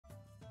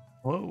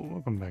Hello,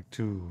 welcome back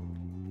to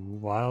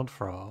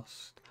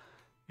Wildfrost.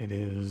 It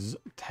is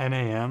 10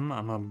 a.m.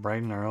 I'm up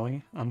bright and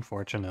early,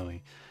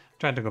 unfortunately.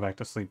 Tried to go back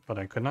to sleep, but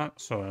I could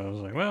not, so I was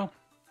like, well,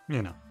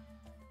 you know.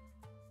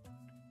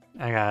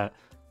 I got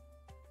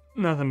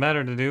nothing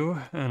better to do,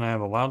 and I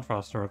have a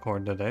Wildfrost to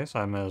record today,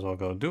 so I may as well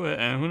go do it,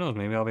 and who knows,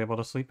 maybe I'll be able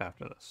to sleep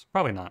after this.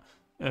 Probably not.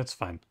 It's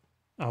fine.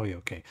 I'll be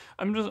okay.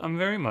 I'm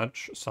very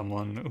much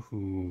someone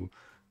who,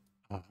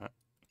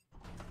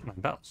 my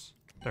bells,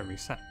 they're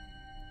reset.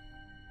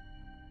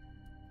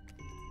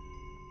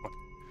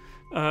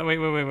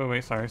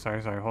 Wait. Sorry.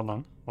 Hold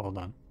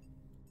on.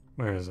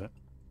 Where is it?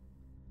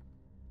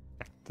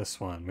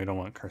 This one. We don't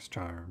want cursed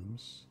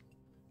charms.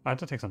 I have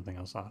to take something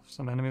else off.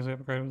 Some enemies we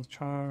upgraded with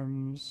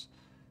charms.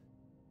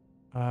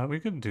 We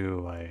could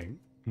do, like,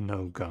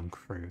 no gunk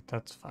fruit.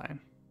 That's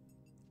fine.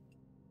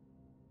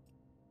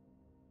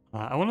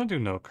 I want to do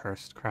no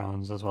cursed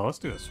crowns as well. Let's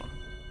do this one.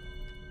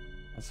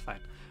 That's fine.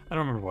 I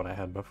don't remember what I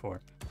had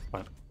before,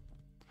 but,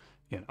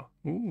 you know.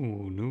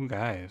 Ooh, new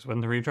guys.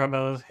 When the redraw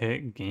bell is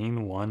hit,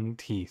 gain 1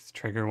 teeth.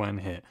 Trigger when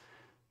hit.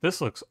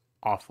 This looks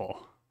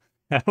awful.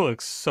 That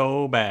looks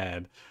so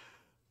bad.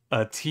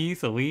 A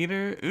teeth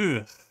leader?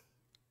 Ugh.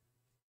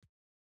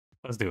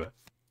 Let's do it.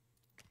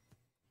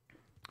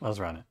 Let's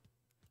run it.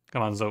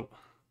 Come on, Zote.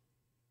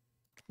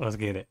 Let's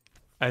get it.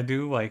 I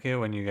do like it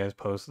when you guys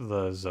post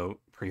the Zote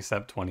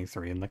Precept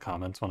 23 in the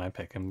comments when I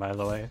pick him, by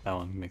the way. That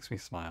one makes me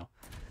smile.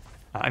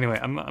 Anyway,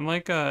 I'm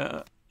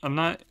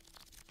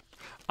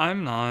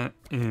not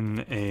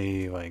in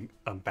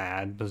a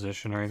bad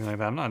position or anything like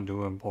that. I'm not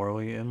doing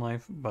poorly in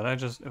life,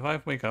 but if I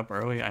wake up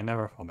early, I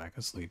never fall back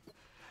asleep.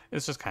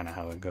 It's just kind of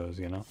how it goes,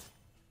 you know?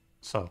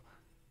 So,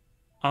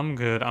 I'm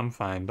good, I'm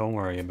fine, don't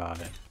worry about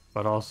it.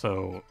 But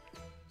also,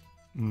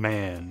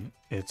 man,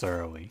 it's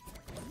early.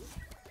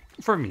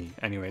 For me,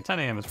 anyway. 10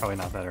 a.m. is probably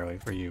not that early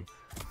for you,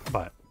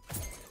 but...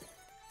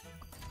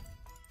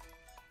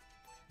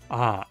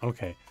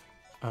 okay.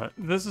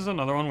 This is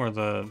another one where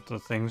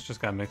the things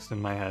just got mixed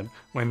in my head.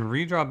 When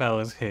redraw bell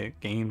is hit,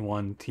 gain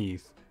 1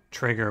 teeth,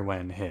 trigger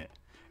when hit.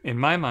 In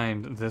my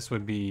mind, this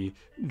would be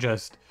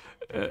just...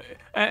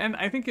 and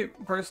I think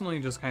it personally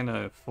just kind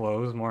of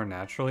flows more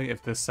naturally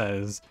if this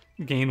says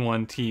gain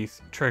 1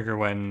 teeth, trigger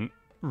when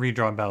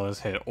redraw bell is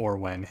hit or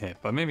when hit.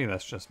 But maybe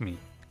that's just me.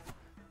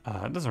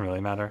 It doesn't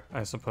really matter,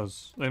 I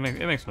suppose. It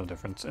makes no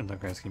difference in the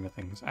grand scheme of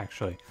things,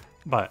 actually.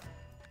 But,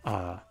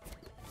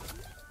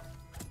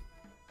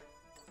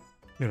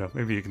 you know,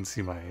 maybe you can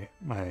see my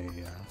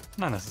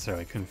not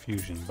necessarily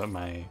confusion, but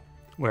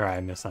where I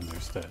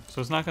misunderstood.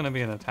 So it's not going to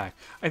be an attack.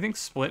 I think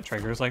split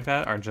triggers like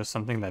that are just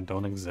something that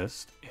don't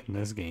exist in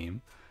this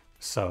game.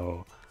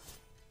 So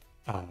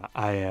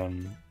I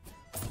am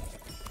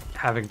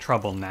having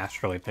trouble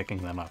naturally picking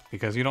them up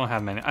because you don't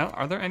have many.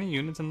 Are there any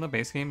units in the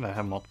base game that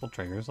have multiple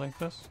triggers like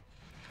this?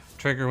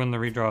 Trigger when the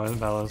redraw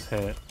bell is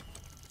hit.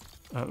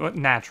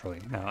 Naturally.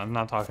 No, I'm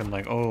not talking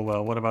like, oh,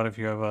 well, what about if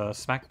you have a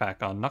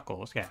smackback on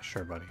Knuckles? Yeah,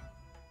 sure, buddy.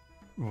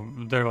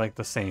 They're like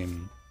the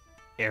same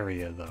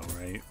area though,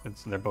 right?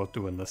 They're both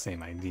doing the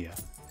same idea.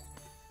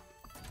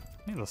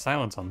 Yeah, the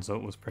silence on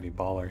Zote was pretty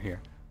baller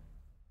here.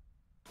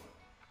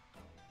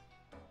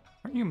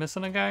 Aren't you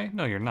missing a guy?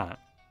 No, you're not.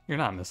 You're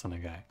not missing a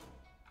guy.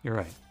 You're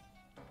right.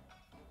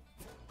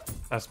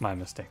 That's my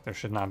mistake. There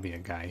should not be a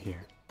guy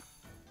here.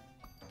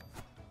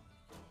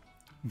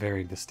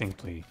 Very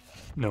distinctly,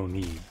 no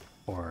need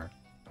for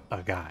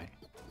a guy.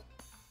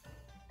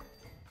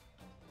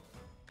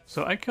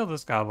 So I kill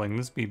this goblin,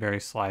 this bee-berry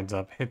slides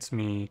up, hits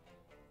me,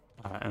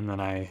 and then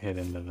I hit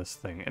into this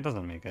thing. It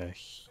doesn't make a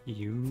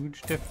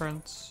huge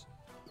difference.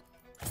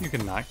 You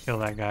can not kill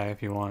that guy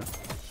if you want.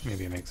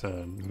 Maybe it makes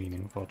a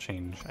meaningful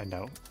change, I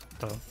doubt,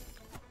 though.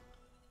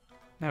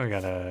 Now we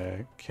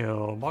gotta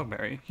kill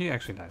Bogberry. He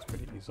actually dies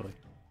pretty easily.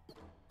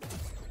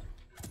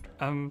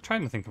 I'm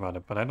trying to think about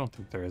it, but I don't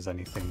think there is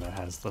anything that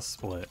has the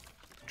split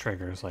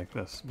triggers like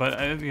this.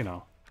 But, you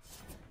know,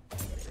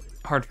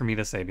 hard for me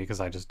to say because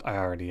I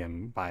already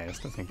am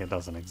biased to think it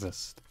doesn't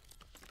exist.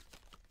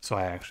 So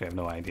I actually have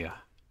no idea.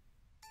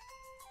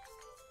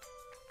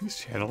 These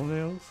channel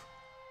nails?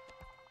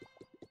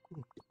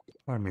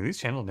 Pardon me, these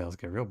channel nails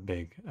get real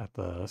big at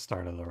the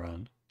start of the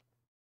run.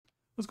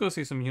 Let's go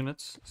see some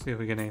units, see if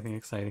we get anything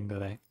exciting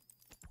today.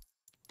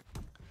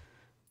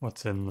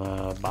 What's in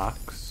the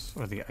box,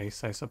 or the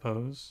ice, I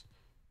suppose?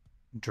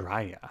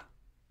 Drya.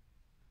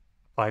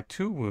 Apply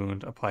 2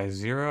 wound, apply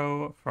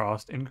 0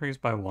 frost, increase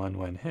by 1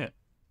 when hit.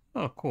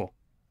 Oh, cool.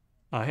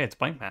 Hey, it's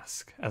Blank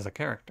Mask as a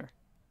character.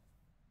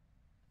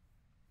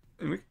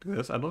 And we can do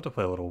this. I'd love to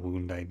play a little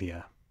wound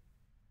idea.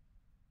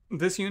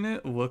 This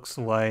unit looks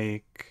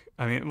like...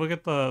 I mean, look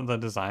at the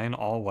design,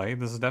 all white.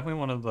 This is definitely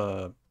one of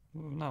the...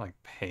 not like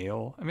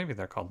pale. Maybe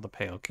they're called the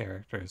pale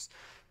characters.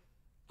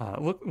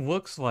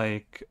 Looks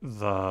like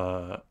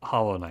the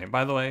Hollow Knight.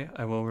 By the way,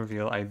 I will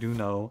reveal, I do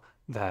know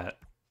that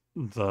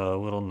the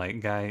little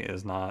knight guy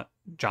is not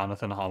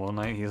Jonathan Hollow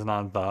Knight. He's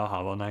not the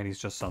Hollow Knight. He's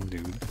just some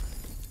dude.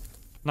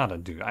 Not a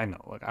dude. I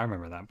know. Look, I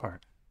remember that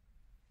part.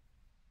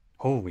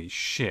 Holy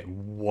shit.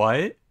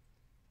 What?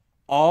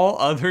 All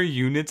other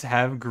units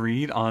have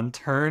greed on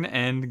turn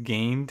end,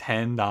 gain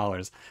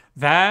 $10.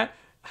 That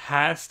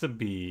has to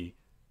be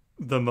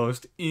the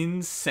most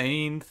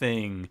insane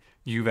thing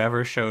you've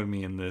ever showed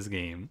me in this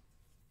game.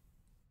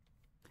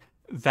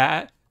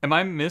 That, am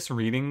I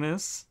misreading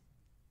this?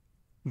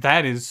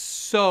 That is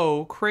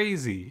so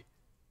crazy.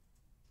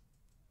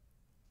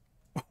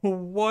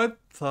 What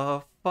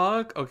the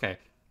fuck? Okay.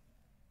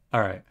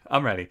 All right,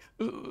 I'm ready.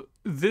 I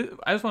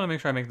just want to make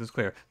sure I make this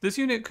clear. This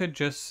unit could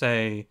just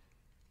say,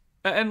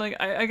 and like,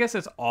 I guess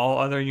it's all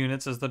other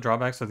units as the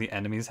drawback, so the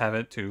enemies have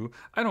it too.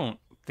 I don't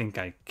think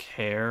I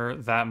care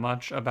that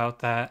much about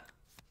that.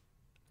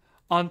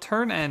 On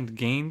turn end,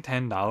 gain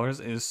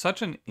 $10 is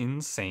such an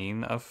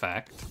insane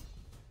effect.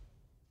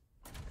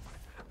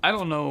 I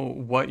don't know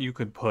what you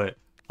could put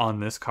on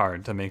this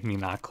card to make me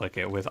not click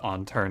it with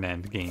on turn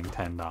end, gain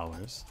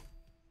 $10.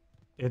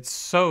 It's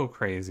so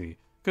crazy.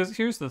 Because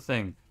here's the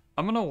thing.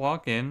 I'm going to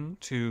walk in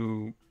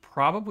to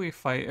probably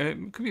fight,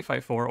 it could be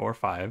fight 4 or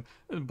 5,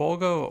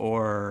 Bolgo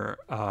or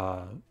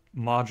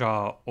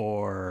Maja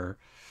or,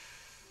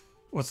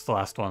 what's the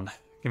last one?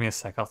 Give me a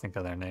sec, I'll think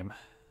of their name.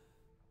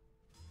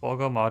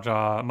 Bolgo,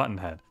 Maja,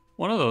 Muttonhead.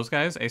 One of those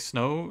guys, a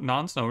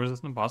non-snow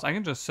resistant boss, I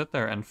can just sit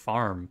there and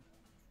farm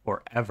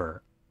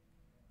forever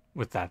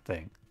with that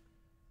thing.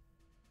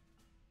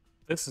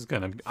 This is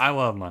gonna be, I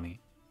love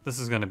money. This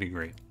is gonna be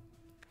great.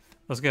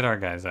 Let's get our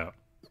guys out.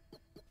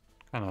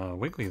 Kind of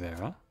wiggly there,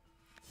 huh?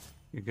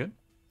 You good?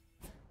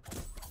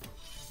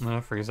 I'm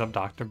gonna freeze up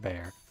Dr.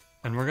 Bear.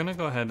 And we're gonna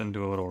go ahead and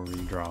do a little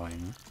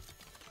redrawing.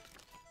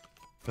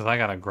 Because I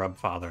got a grub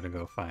father to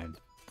go find.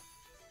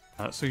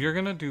 So you're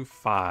gonna do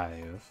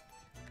 5,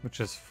 which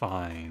is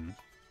fine.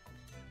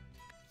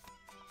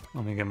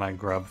 Let me get my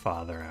grub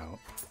father out.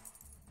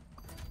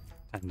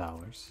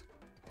 $10.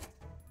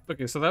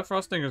 Okay, so that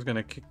Frostinger is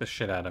gonna kick the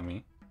shit out of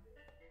me.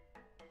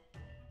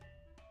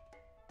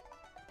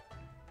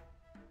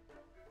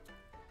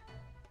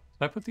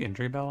 Did I put the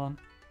injury bell on?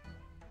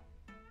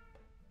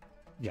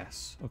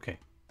 Yes, okay.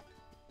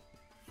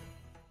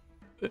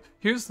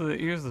 Here's the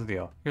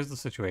deal. Here's the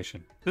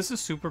situation. This is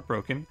super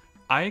broken.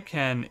 I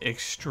can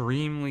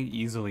extremely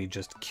easily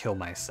just kill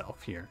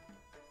myself here.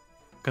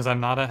 Because I'm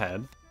not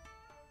ahead.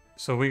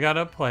 So we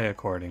gotta play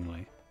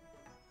accordingly.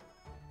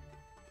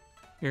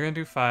 You're gonna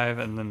do 5,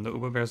 and then the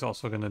Uba Bear's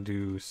also gonna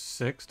do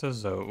 6 to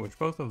Zote, which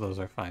both of those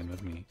are fine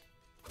with me.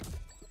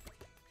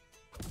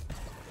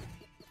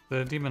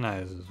 The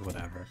Demonize is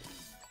whatever.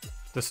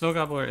 The Snow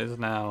Gobbler is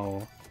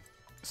now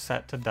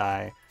set to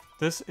die.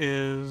 This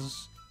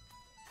is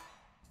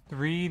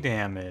 3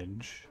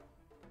 damage.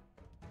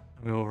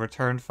 We will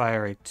return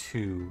fire a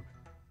 2.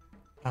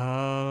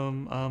 I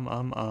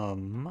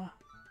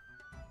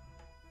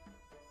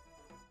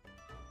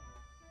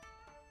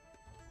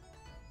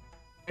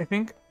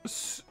think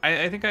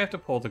I think I have to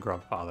pull the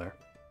Grub Father.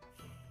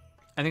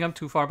 I think I'm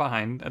too far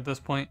behind at this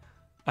point.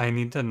 I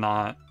need to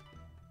not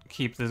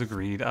keep this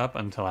greed up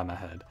until I'm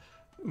ahead.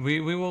 We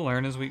will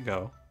learn as we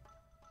go,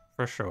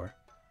 for sure.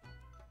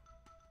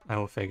 I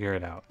will figure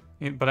it out.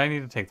 But I need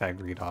to take that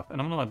greed off.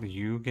 And I'm going to let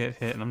you get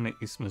hit, and I'm going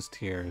to Isma's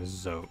Tear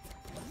Zote.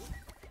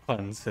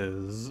 Cleanse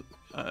his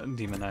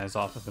Demonize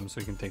off of him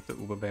so we can take the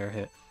Uba Bear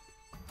hit.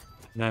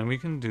 And then we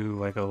can do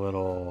like a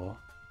little...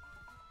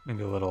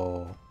 Maybe a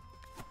little...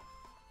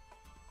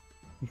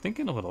 I'm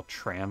thinking a little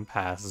Tram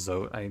Pass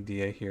Zote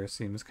idea here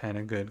seems kind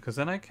of good. Because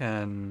then I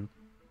can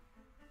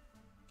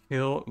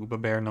kill Uba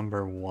Bear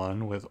number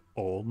 1 with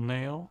Old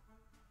Nail.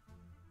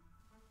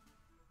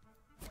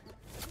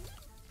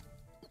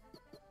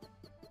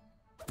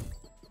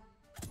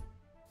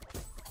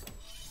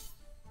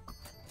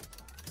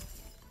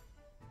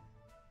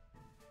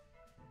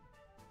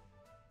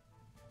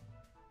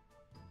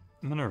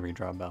 I'm gonna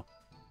redraw Bell.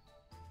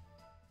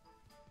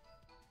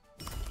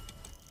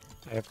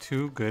 I have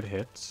 2 good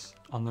hits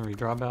on the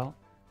redraw Bell.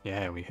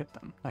 Yeah, we hit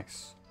them.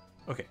 Nice.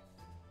 Okay.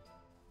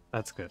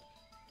 That's good.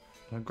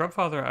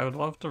 Grubfather, I would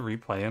love to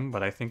replay him,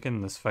 but I think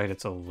in this fight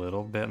it's a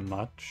little bit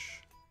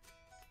much.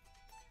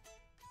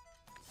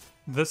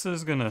 This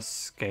is gonna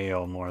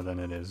scale more than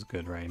it is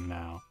good right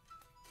now.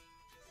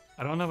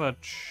 I don't have a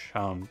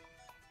chump.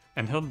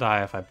 And he'll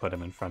die if I put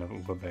him in front of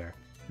Uba Bear.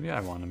 Maybe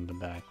I want him to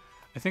die.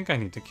 I think I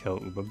need to kill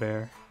Uba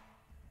Bear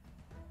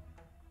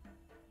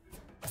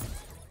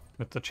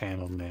with the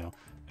channeled nail.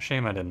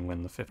 Shame I didn't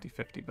win the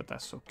 50-50, but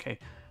that's okay.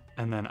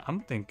 And then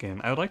I'm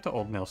thinking, I would like to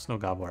Old Nail Snow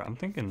Gobbler. I'm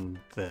thinking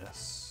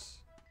this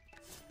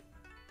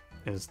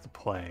is the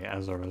play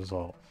as a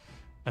result.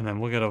 And then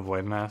we'll get a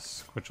Void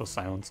Mask, which will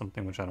silence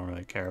something which I don't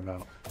really care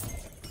about.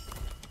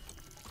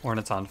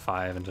 Hornet's on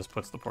 5 and just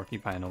puts the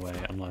Porcupine away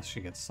unless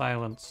she gets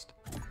silenced.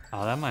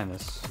 Oh, that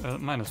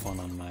 -1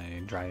 on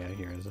my Dryad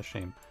here is a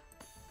shame.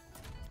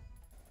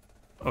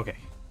 Okay.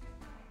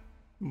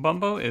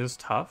 Bumbo is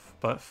tough,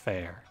 but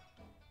fair.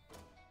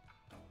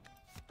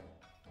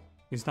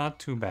 He's not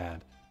too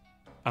bad.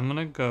 I'm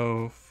gonna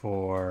go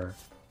for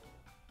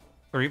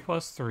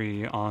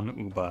 3+3 on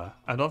Uba.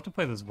 I'd love to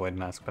play this Void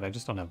Mask, but I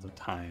just don't have the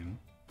time.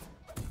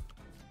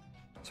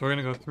 So we're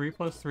gonna go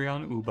 3+3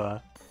 on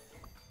Uba.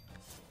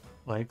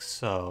 Like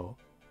so.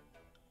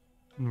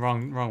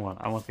 Wrong one.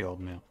 I want the old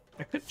nail.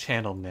 I could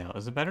channeled nail.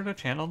 Is it better to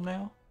channeled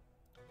nail?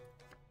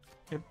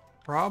 It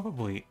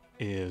probably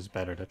is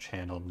better to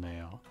channeled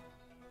nail.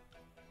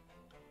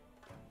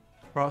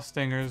 Frost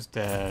Stinger's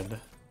dead.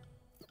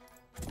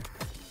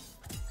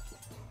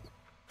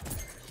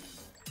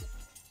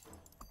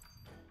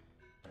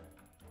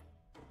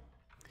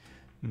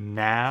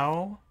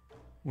 Now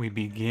we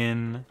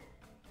begin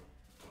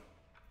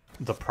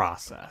the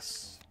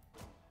process.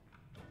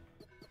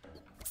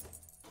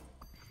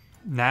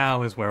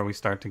 Now is where we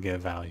start to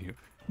get value.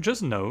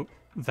 Just note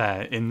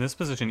that in this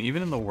position,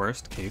 even in the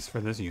worst case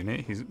for this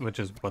unit, which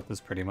is what this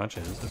pretty much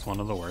is, it's one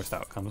of the worst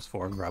outcomes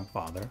for Grub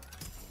Father.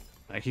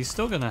 He's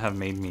still gonna have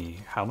made me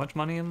how much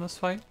money in this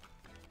fight?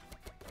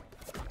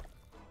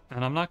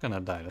 And I'm not gonna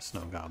die to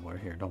Snow Gobbler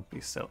here, don't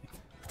be silly.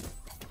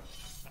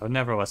 I would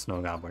never let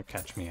Snow Gobbler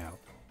catch me out.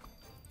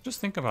 Just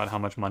think about how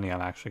much money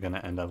I'm actually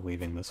gonna end up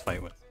leaving this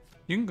fight with.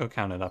 You can go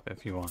count it up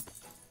if you want.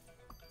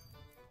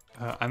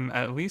 I'm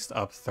at least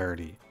up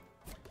 30.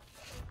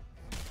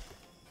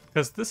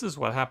 Because this is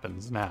what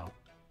happens now.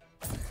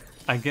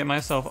 I get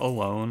myself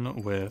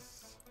alone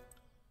with...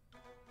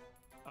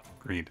 Oh,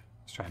 greed.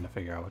 I was trying to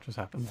figure out what just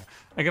happened there.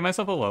 I get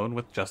myself alone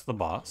with just the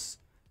boss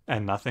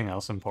and nothing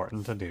else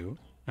important to do.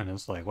 And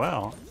it's like,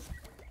 well...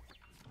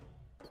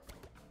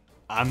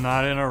 I'm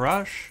not in a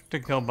rush to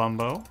kill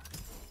Bumbo.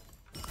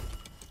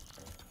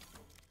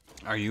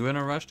 Are you in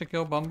a rush to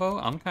kill Bumbo?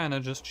 I'm kind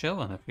of just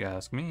chilling, if you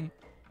ask me.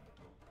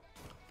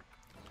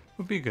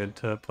 Would be good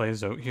to play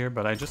Zote here,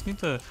 but I just need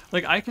to...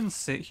 Like, I can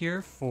sit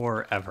here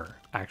forever,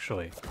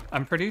 actually.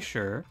 I'm pretty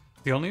sure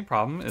the only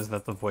problem is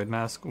that the Void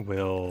Mask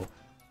will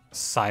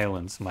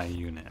silence my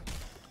unit.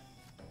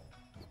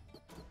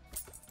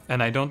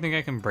 And I don't think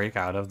I can break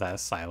out of that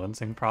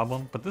silencing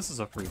problem, but this is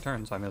a free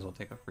turn, so I may as well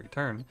take a free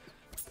turn.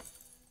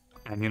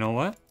 And you know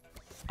what?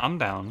 I'm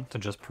down to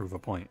just prove a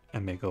point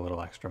and make a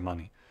little extra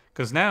money.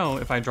 Because now,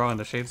 if I draw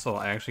into Shade Soul,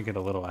 I actually get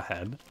a little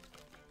ahead.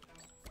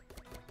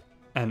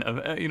 And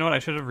you know what? I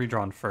should have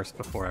redrawn first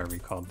before I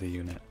recalled the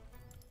unit.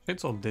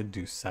 Shade Soul did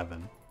do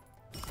 7.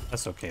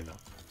 That's okay, though.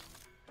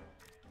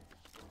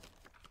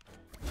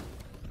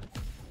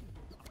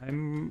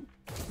 I'm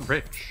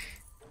rich.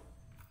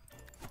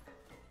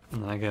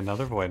 And then I get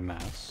another Void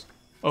Mask.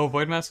 Oh,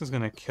 Void Mask is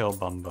going to kill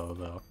Bumbo,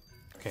 though.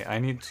 Okay, I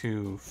need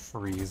to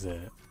freeze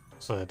it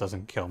so that it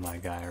doesn't kill my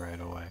guy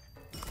right away.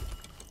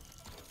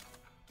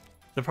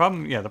 The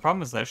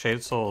problem is that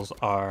Shade Souls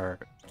are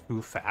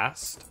too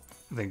fast.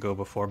 They go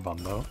before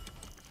Bumbo.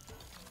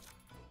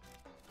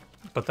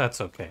 But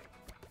that's okay.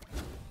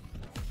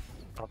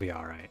 I'll be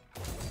alright.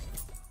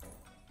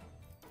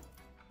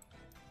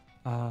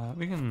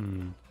 We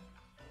can...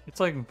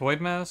 It's like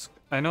Void Mask.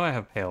 I know I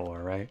have Pale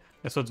Ore, right?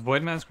 Yeah, so it's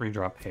Void Mask,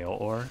 redraw Pale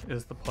Ore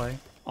is the play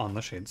on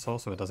the Shade Soul,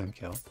 so it doesn't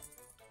kill.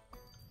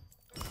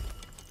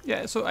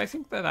 Yeah, so I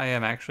think that I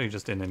am actually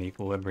just in an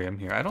equilibrium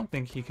here. I don't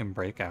think he can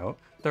break out.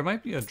 There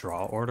might be a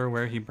draw order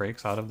where he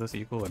breaks out of this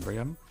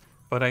equilibrium,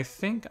 but I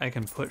think I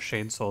can put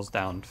Shade Souls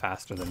down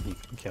faster than he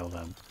can kill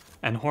them.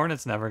 And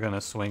Hornet's never going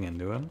to swing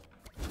into him.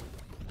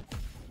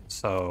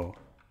 So,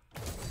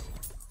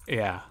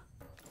 yeah.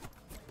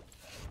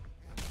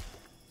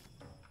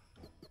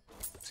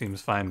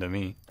 Seems fine to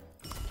me.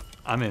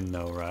 I'm in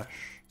no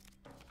rush.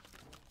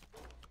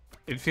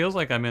 It feels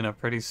like I'm in a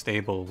pretty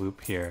stable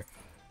loop here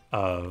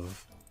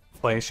of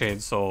play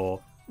Shade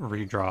Soul,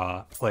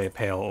 redraw, play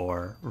Pale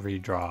Ore,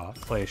 redraw,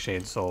 play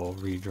Shade Soul,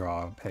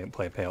 redraw,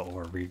 play Pale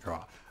Ore,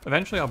 redraw.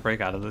 Eventually I'll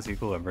break out of this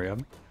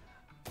equilibrium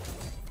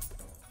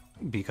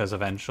because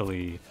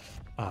eventually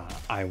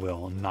I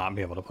will not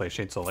be able to play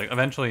Shade Soul. Like,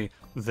 eventually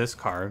this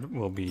card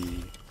will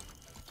be...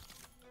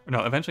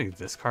 No, eventually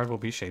this card will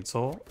be Shade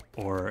Soul,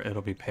 or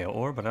it'll be Pale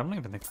Ore, but I don't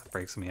even think that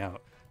breaks me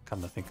out,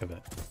 come to think of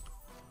it.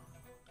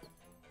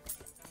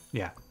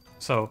 Yeah.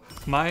 So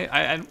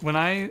when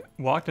I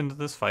walked into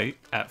this fight,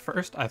 at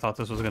first I thought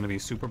this was going to be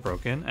super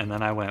broken, and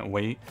then I went,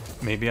 wait,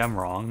 maybe I'm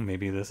wrong,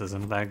 maybe this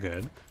isn't that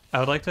good. I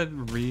would like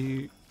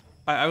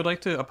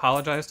to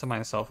apologize to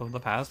myself of the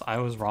past. I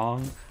was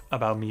wrong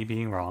about me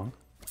being wrong.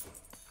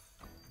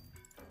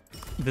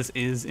 This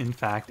is in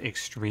fact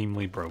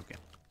extremely broken.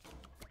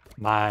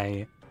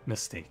 My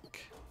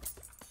mistake.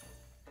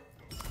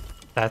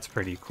 That's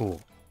pretty cool.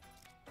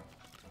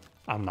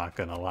 I'm not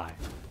gonna lie.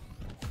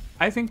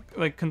 I think,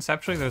 like,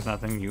 conceptually there's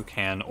nothing you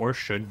can or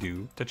should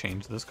do to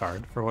change this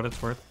card for what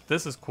it's worth.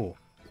 This is cool.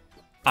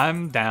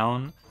 I'm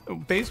down.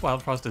 Base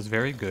Wildfrost is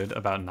very good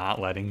about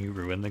not letting you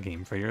ruin the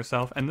game for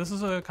yourself, and this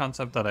is a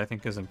concept that I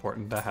think is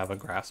important to have a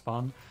grasp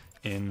on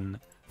in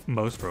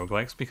most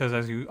roguelikes, because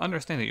as you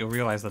understand it, you'll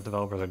realize that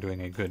developers are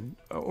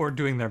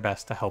doing their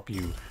best to help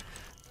you,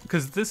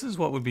 because this is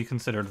what would be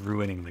considered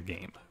ruining the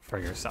game for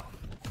yourself.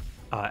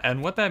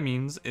 And what that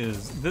means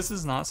is this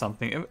is not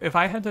something... If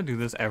I had to do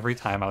this every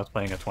time I was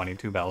playing a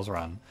 22 bells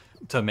run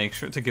to make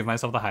sure to give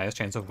myself the highest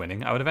chance of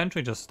winning, I would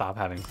eventually just stop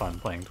having fun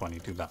playing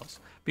 22 bells.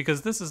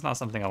 Because this is not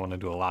something I want to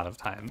do a lot of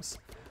times.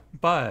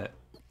 But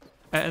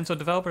And so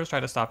developers try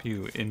to stop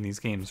you in these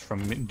games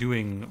from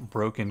doing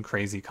broken,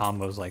 crazy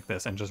combos like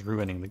this and just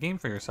ruining the game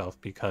for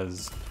yourself,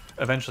 because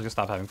eventually you'll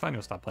stop having fun,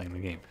 you'll stop playing the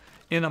game.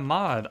 In a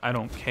mod, I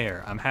don't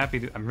care.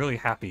 I'm really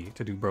happy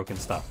to do broken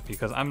stuff,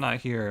 because I'm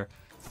not here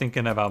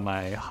thinking about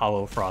my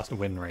Hollowfrost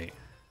win rate.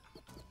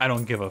 I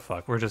don't give a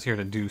fuck. We're just here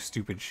to do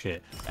stupid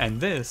shit.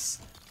 And this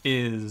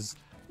is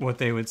what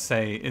they would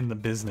say in the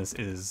business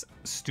is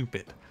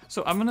stupid.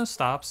 So I'm gonna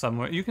stop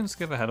somewhere. You can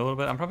skip ahead a little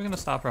bit. I'm probably gonna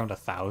stop around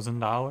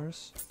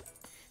 $1,000.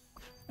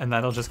 And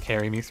that'll just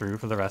carry me through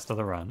for the rest of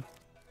the run.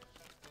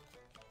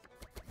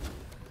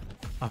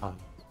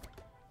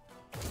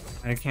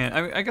 I can't,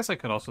 I guess I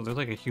could also, there's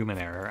like a human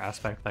error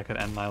aspect that could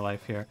end my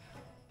life here.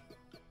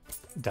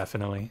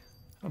 Definitely.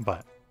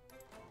 But,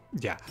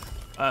 yeah.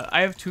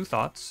 I have two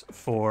thoughts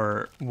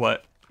for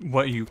what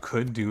you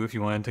could do if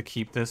you wanted to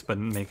keep this, but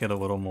make it a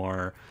little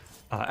more...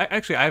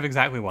 actually, I have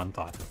exactly one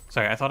thought.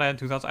 Sorry, I thought I had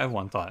two thoughts. I have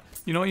one thought.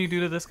 You know what you do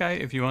to this guy?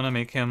 If you want to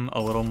make him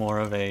a little more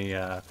of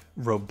a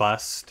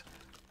robust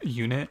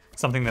unit,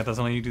 something that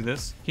doesn't let you do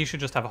this, he should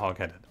just have a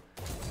hog-headed.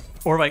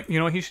 Or like, you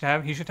know what he should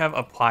have? He should have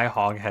apply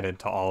hog-headed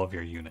to all of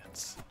your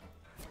units.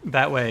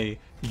 That way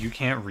you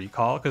can't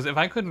recall, because if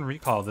I couldn't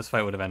recall, this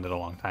fight would have ended a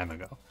long time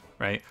ago,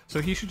 right?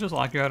 So he should just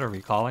lock you out of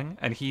recalling,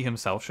 and he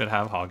himself should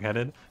have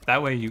hog-headed.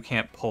 That way you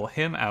can't pull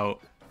him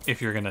out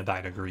if you're gonna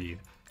die to greed,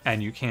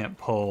 and you can't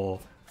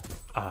pull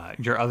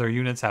your other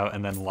units out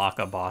and then lock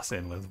a boss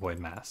in with Void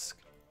Mask.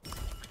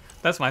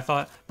 That's my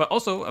thought, but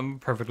also I'm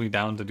perfectly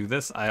down to do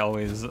this.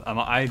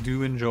 I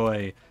do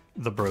enjoy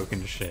the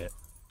broken shit.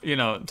 You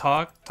know,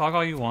 talk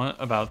all you want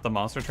about the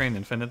Monster Train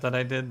Infinite that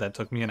I did that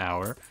took me an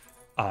hour.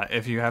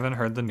 If you haven't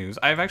heard the news,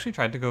 I've actually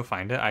tried to go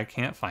find it. I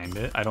can't find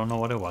it. I don't know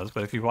what it was,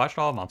 but if you watched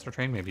all of Monster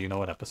Train, maybe you know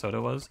what episode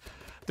it was.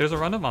 There's a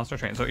run of Monster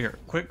Train. So here,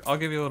 quick, I'll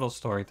give you a little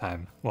story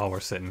time while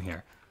we're sitting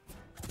here.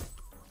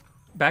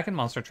 Back in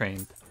Monster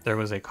Train, there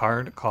was a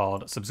card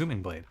called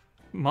Subsuming Blade.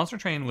 Monster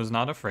Train was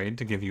not afraid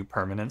to give you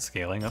permanent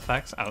scaling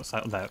effects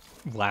outside that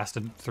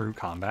lasted through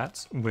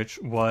combats, which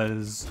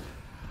was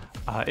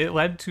it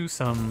led to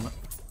some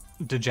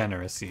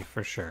degeneracy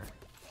for sure.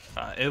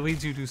 It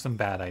leads you to some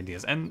bad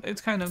ideas, and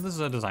it's kind of, this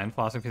is a design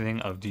philosophy thing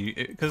of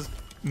because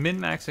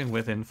min-maxing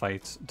within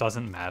fights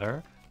doesn't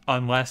matter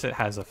unless it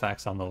has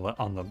effects on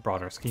the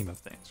broader scheme of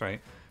things,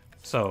 right?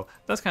 So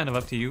that's kind of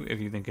up to you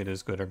if you think it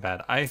is good or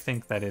bad. I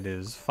think that it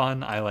is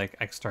fun. I like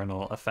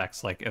external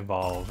effects like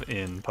Evolve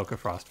in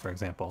Frost, for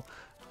example.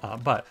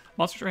 But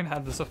Monster Train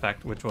had this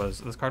effect, which was,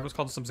 this card was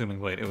called Subsuming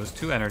Blade. It was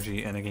 2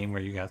 energy in a game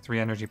where you got 3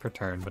 energy per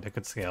turn, but it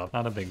could scale.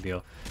 Not a big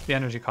deal. The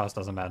energy cost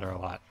doesn't matter a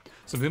lot.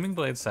 Subsuming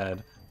Blade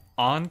said,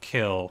 on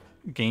kill,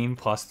 gain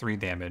 +3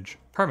 damage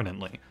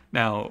permanently.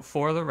 Now,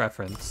 for the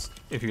reference,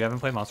 if you haven't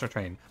played Monster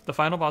Train, the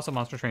final boss of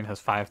Monster Train has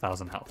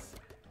 5,000 health.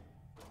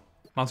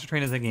 Monster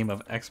Train is a game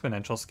of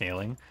exponential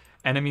scaling.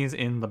 Enemies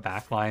in the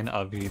backline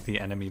of the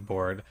enemy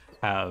board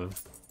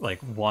have like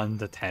 1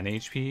 to 10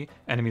 HP.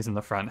 Enemies in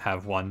the front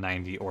have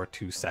 190 or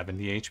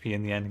 270 HP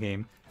in the end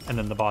game. And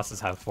then the bosses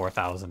have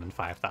 4,000 and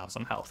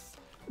 5,000 health.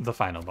 The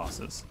final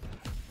bosses.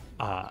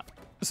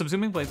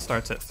 Subsuming Blade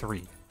starts at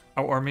 3.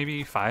 Or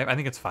maybe 5. I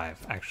think it's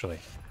 5, actually.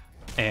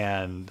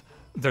 And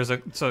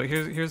so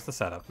here's the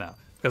setup now.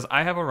 Because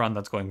I have a run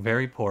that's going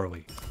very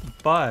poorly.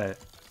 But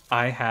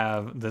I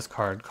have this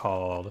card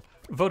called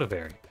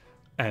Votavary.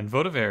 And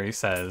Votavary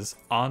says,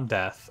 on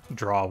death,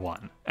 draw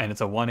 1. And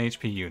it's a 1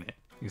 HP unit.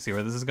 You see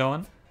where this is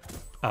going?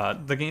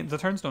 The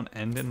turns don't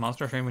end in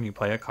Monster Train when you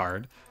play a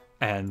card.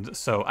 And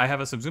so I have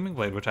a Subsuming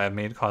Blade, which I have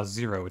made cost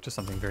 0, which is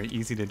something very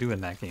easy to do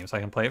in that game. So I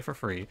can play it for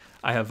free.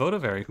 I have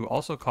Votavary, who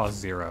also costs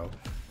 0,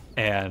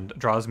 and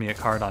draws me a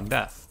card on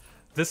death.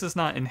 This is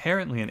not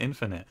inherently an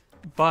infinite,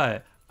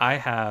 but I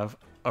have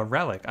a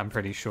relic, I'm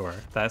pretty sure,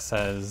 that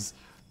says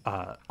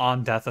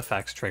on death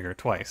effects trigger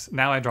twice.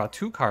 Now I draw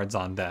 2 cards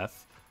on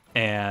death,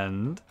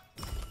 and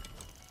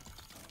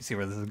you see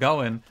where this is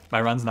going.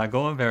 My run's not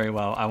going very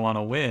well. I want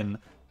to win.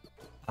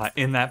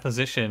 In that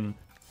position,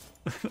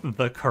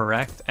 the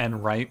correct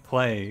and right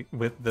play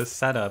with this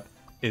setup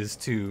is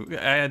to...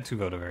 I had 2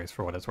 Votavaries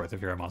for what it's worth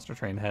if you're a Monster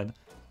Train head.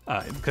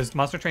 Because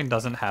Monster Train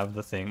doesn't have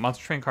the thing.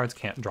 Monster Train cards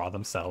can't draw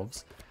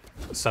themselves.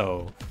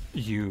 So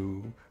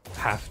you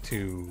have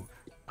to...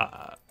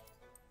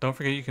 don't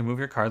forget you can move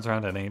your cards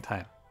around at any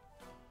time.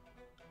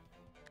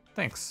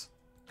 Thanks.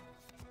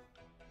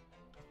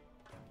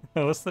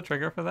 What's the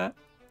trigger for that?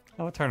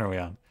 Oh, what turn are we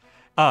on?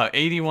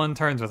 81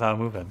 turns without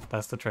moving.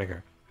 That's the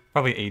trigger.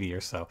 Probably 80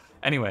 or so.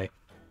 Anyway,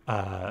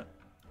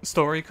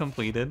 story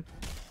completed.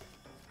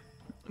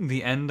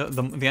 The end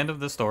of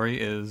the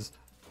story is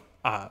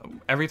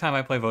every time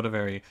I play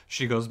Votavary,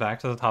 she goes back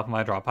to the top of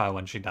my draw pile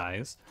when she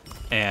dies,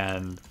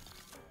 and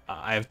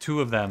I have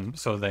 2 of them,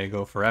 so they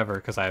go forever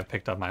because I have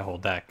picked up my whole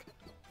deck.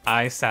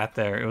 I sat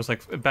there. It was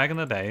like back in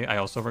the day. I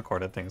also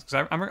recorded things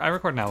because I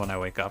record now when I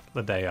wake up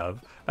the day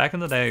of. Back in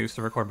the day, I used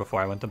to record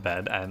before I went to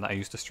bed, and I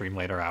used to stream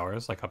later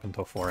hours, like up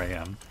until 4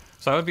 a.m.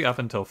 So I would be up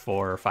until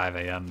 4 or 5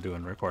 a.m.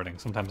 doing recording.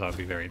 Sometimes I would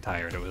be very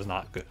tired. It was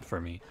not good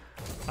for me,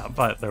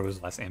 but there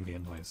was less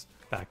ambient noise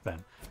back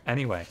then.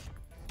 Anyway,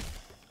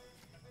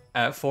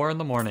 At 4 in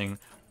the morning,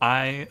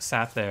 I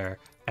sat there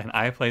and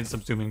I played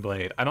Subsuming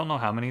Blade. I don't know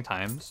how many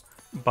times,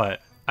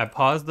 but I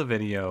paused the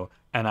video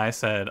and I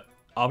said,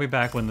 I'll be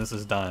back when this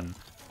is done.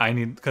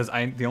 Because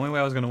the only way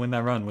I was going to win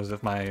that run was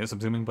if my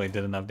Subsuming Blade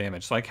did enough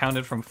damage. So I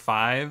counted from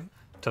 5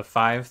 to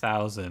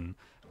 5,000,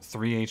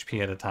 3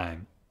 HP at a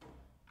time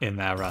in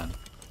that run.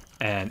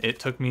 And it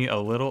took me a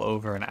little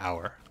over an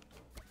hour.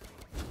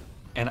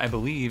 And I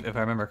believe, if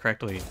I remember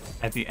correctly,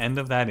 at the end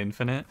of that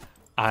infinite,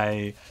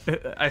 I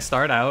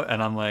start out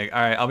and I'm like,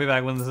 all right, I'll be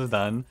back when this is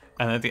done.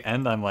 And at the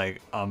end, I'm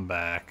like, I'm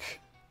back.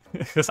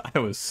 Because I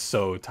was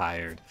so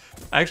tired.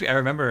 I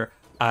remember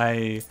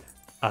I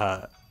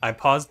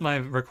paused my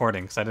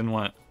recording because I didn't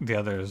want the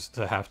others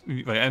to have,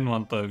 like, I didn't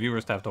want the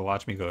viewers to have to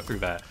watch me go through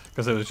that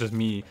because it was just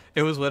me.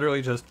 It was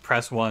literally just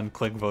press 1,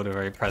 click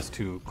Votivary, press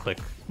 2, click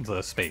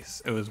the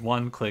space. It was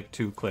 1 click,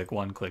 2 click,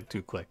 1 click,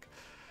 2 click.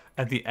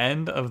 At the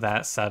end of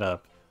that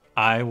setup,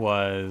 it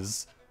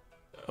was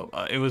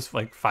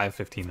like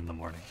 5:15 in the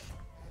morning.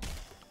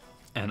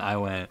 And I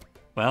went,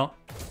 well,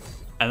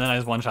 and then I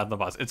just one-shot the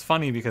boss. It's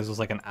funny because it was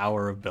like an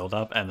hour of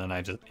build-up and then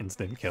I just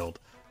instant killed.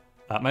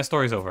 My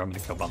story's over, I'm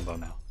gonna kill Bumbo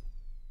now.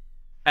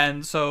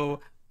 And so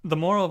the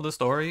moral of the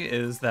story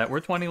is that we're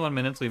 21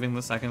 minutes leaving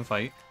the second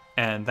fight,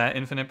 and that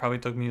infinite probably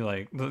took me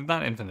like,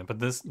 not infinite, but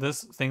this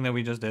thing that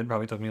we just did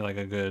probably took me like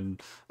a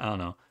good, I don't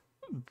know,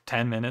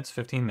 10 minutes,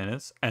 15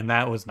 minutes, and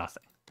that was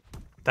nothing.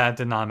 That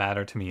did not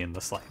matter to me in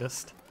the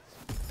slightest.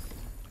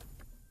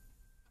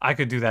 I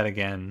could do that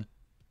again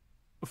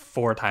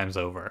 4 times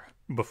over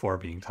before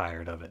being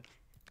tired of it.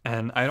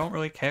 And I don't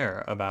really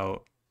care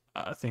about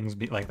things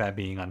like that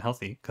being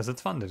unhealthy, because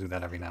it's fun to do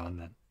that every now and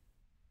then.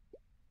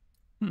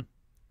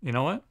 You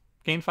know what?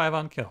 Gain 5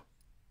 on kill.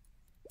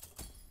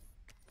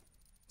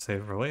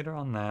 Save for later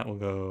on that. We'll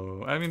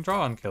go... I mean,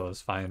 draw on kill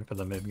is fine for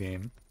the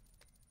mid-game.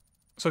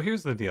 So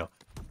here's the deal.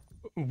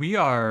 We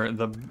are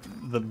the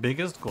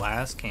biggest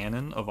glass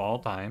cannon of all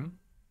time.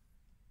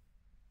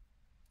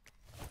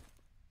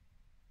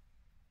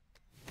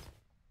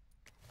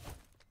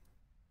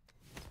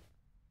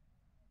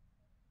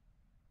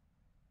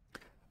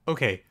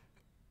 Okay.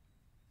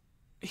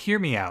 Hear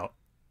me out.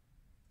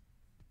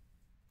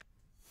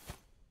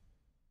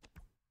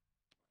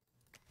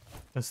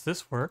 Does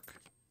this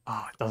work?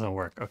 Oh, it doesn't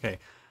work. Okay.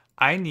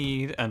 I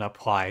need an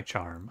apply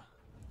charm.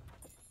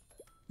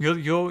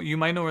 You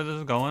might know where this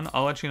is going.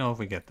 I'll let you know if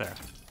we get there.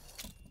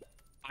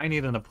 I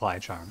need an apply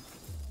charm.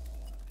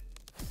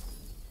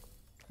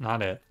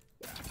 Not it.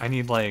 I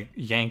need like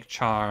yank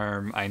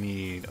charm. I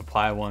need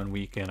apply 1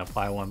 weaken,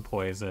 apply 1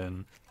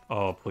 poison.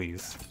 Oh,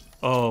 please.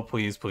 Oh,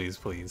 please, please,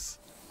 please.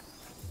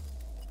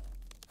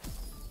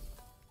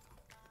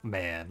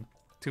 Man,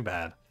 too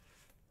bad.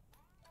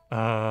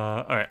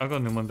 Alright, I'll go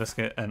Newman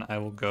Biscuit, and I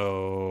will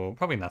go...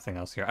 probably nothing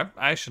else here.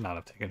 I should not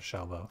have taken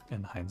Shelbo,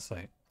 in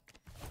hindsight.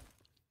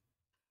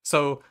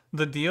 So,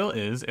 the deal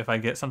is, if I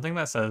get something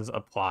that says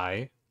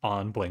apply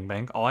on Bling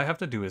Bank, all I have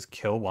to do is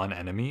kill 1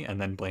 enemy, and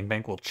then Bling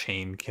Bank will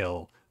chain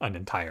kill an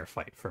entire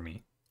fight for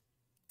me.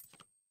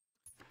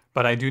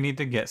 But I do need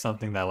to get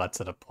something that lets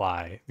it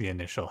apply the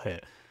initial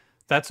hit.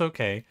 That's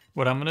okay.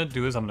 What I'm going to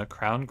do is I'm going to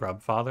Crown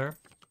Grubfather,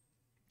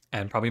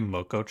 and probably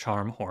Moko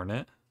Charm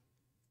Hornet.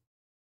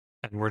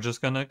 And we're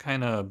just gonna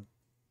kind of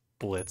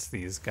blitz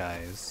these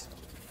guys.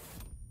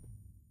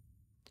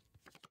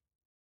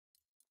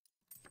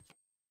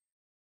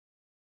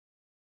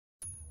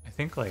 I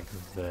think like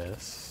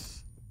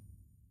this.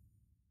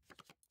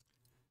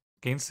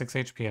 Gain 6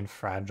 HP and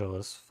Fragile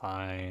is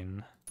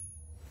fine.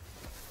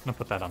 I'm gonna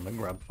put that on the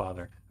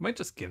Grubfather. I might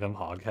just give him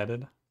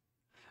Hog-Headed.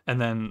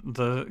 And then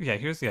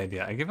here's the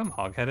idea. I give him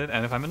Hog-Headed,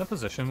 and if I'm in a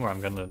position where I'm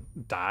gonna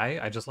die,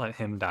 I just let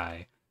him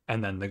die,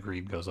 and then the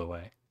greed goes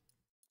away.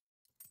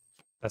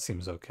 That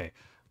seems okay.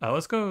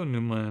 Let's go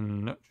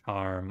Newman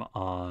Charm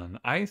on,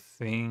 I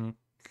think...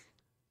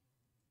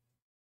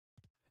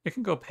 It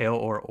can go Pale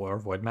or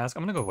Void Mask.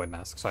 I'm gonna go Void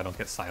Mask so I don't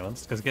get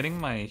silenced, because getting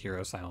my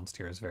hero silenced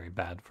here is very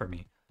bad for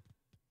me.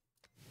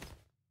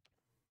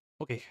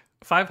 Okay,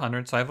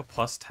 500, so I have a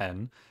plus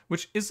 10,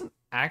 which isn't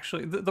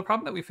actually... The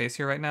problem that we face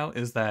here right now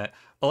is that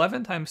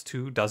 11 times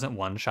 2 doesn't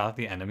one-shot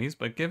the enemies,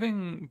 but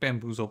giving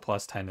Bamboozle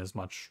plus 10 is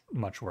much,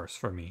 much worse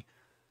for me.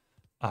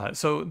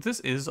 So this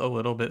is a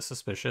little bit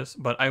suspicious,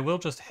 but I will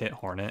just hit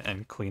Hornet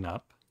and clean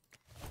up.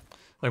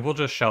 Like, we'll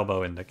just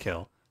Shelbo into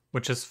kill,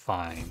 which is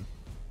fine.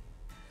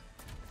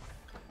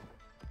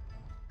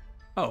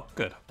 Oh,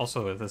 good.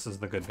 Also, this is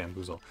the good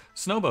Bamboozle.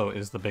 Snowbow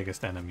is the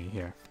biggest enemy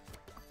here.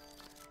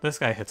 This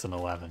guy hits an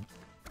 11.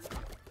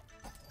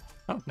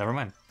 Oh, never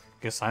mind.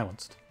 Get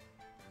silenced.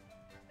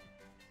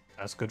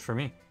 That's good for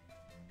me.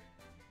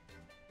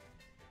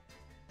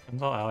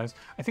 And all allies.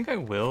 I think I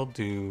will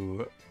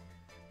do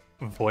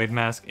Void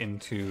Mask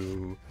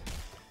into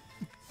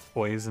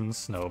Poison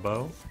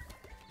Snowbow.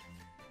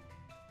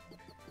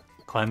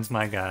 Cleanse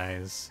my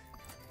guys.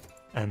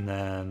 And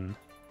then...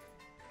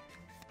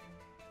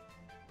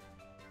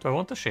 Do I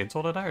want the Shade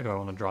Soul to die, or do I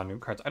want to draw new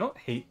cards? I don't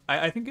hate...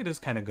 I think it is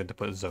kind of good to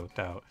put Zote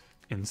out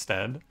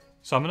instead.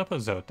 So I'm going to put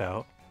Zote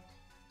out.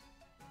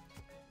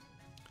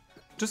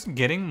 just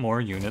getting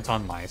more units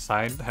on my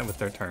side with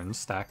their turns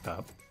stacked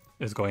up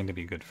is going to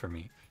be good for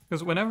me.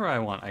 Because whenever I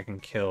want, I can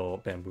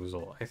kill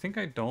Bamboozle. I think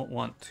I don't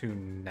want to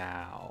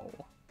now.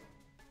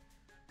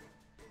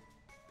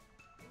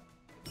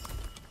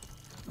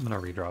 I'm gonna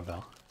redraw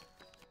Bell.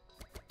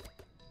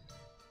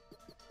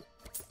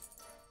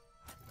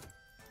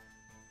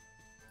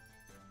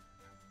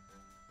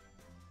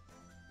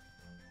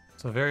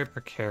 It's a very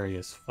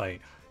precarious fight,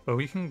 but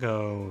we can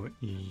go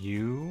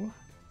you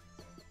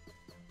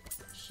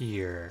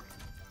here,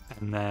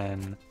 and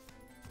then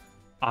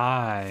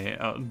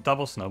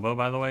double snowbow,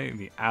 by the way,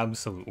 the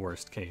absolute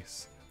worst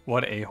case.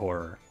 What a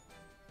horror.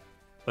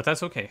 But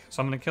that's okay.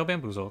 So I'm going to kill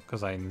Bamboozle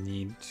because I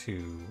need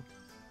to.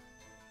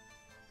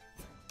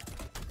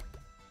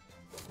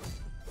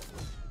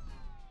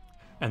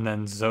 And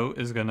then Zote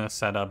is going to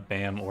set up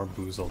Bam or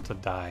Boozle to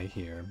die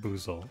here.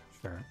 Boozle,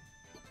 sure.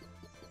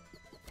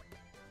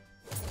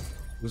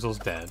 Boozle's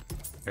dead.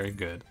 Very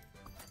good.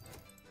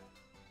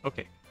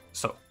 Okay,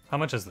 so how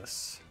much is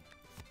this?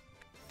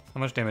 How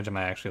much damage am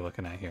I actually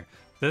looking at here?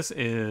 This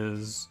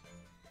is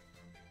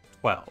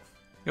 12.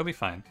 You'll be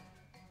fine.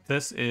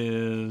 This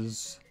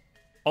is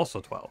also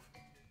 12.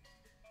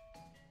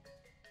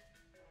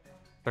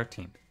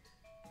 13.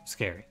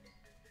 Scary.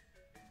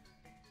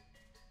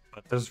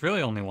 But there's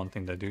really only one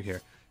thing to do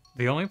here.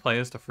 The only play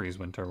is to freeze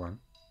Winterworm.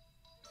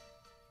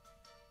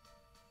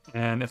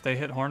 And if they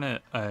hit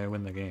Hornet, I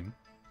win the game.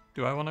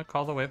 Do I want to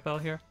call the Wave Bell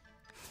here?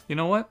 You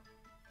know what?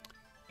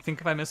 I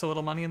think if I miss a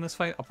little money in this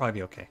fight, I'll probably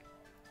be okay.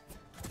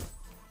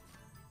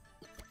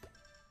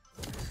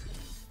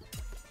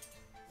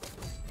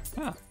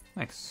 Ah,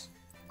 nice.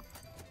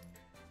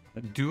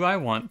 Do I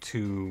want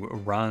to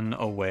run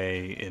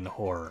away in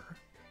horror?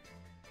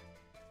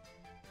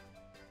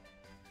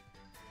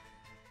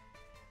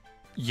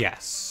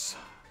 Yes.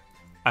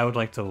 I would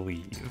like to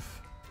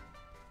leave.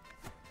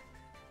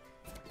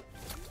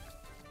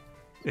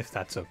 If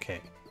that's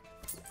okay.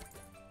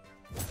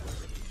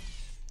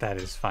 That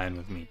is fine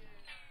with me.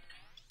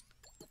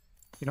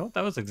 You know what?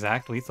 That was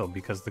exact lethal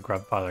because the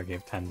Grubfather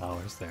gave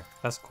 $10 there.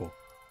 That's cool.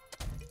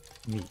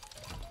 Neat.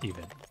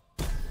 Even.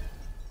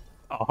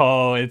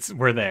 Oh,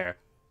 we're there.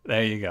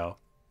 There you go.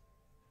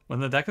 When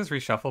the deck is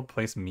reshuffled,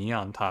 place me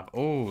on top.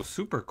 Oh,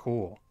 super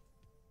cool.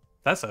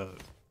 That's a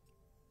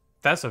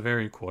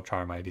very cool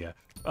charm idea.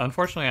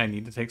 Unfortunately, I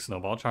need to take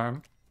Snowball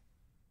Charm.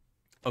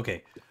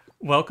 Okay,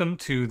 welcome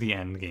to the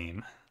end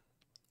game.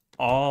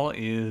 All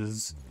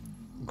is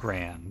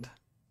grand.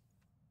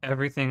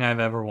 Everything I've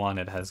ever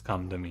wanted has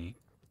come to me.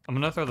 I'm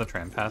gonna throw the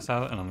Trampass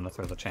out, and I'm gonna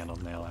throw the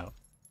Channeled Nail out.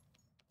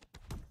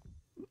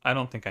 I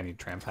don't think I need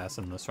Trampass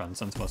in this run,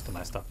 since most of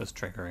my stuff is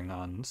triggering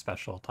on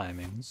special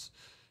timings.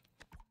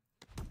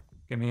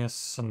 Give me a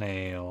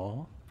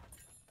Snail.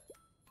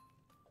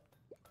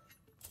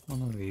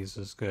 One of these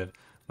is good.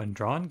 When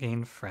drawn,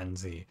 gain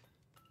Frenzy.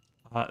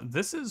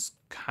 This is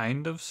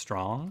kind of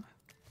strong.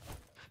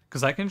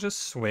 Because I can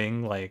just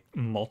swing, like,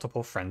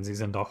 multiple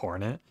Frenzies into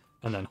Hornet,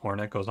 and then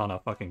Hornet goes on a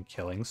fucking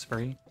killing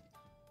spree.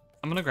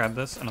 I'm gonna grab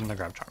this, and I'm gonna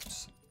grab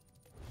Charms.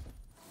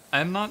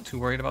 I'm not too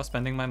worried about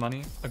spending my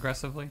money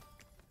aggressively.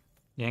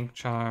 Yank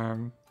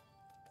Charm.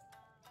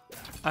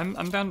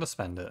 I'm down to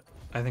spend it.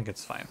 I think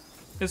it's fine.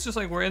 It's just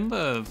like we're in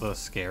the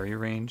scary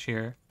range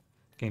here.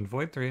 Gain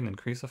Void 3 and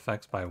increase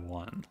effects by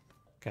 1.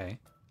 Okay.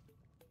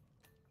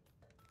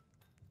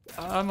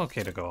 I'm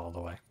okay to go all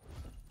the way.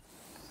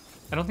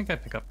 I don't think I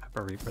pick up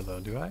Pepper Reaper though,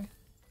 do I?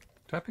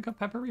 Do I pick up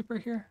Pepper Reaper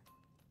here?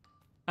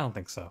 I don't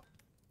think so.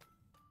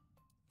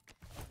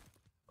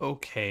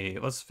 Okay,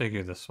 let's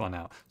figure this one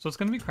out. So it's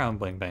going to be Crown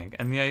Bling Bang,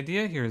 and the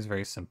idea here is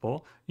very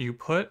simple. You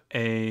put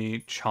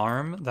a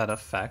charm that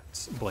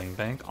affects Bling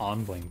Bang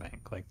on Bling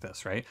Bang, like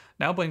this, right?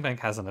 Now Bling Bang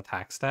has an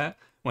attack stat.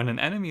 When an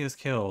enemy is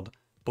killed,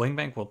 Bling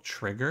Bang will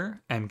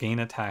trigger and gain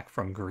attack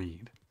from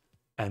Greed,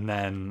 and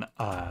then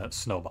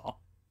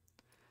Snowball.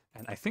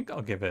 And I think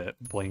I'll give it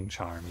Bling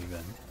Charm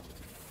even.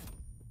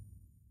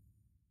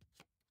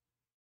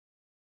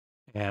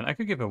 And I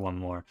could give it one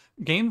more.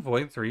 Gain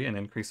Void 3 and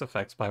increase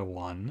effects by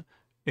 1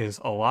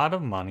 is a lot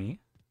of money.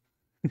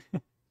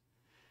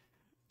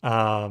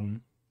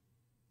 What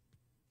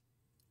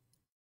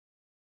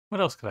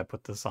else could I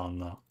put this on,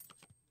 though?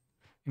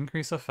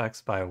 Increase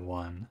effects by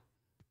 1.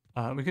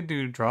 We could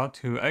do draw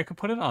 2. I could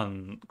put it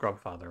on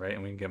Grubfather, right?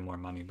 And we can get more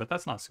money, but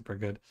that's not super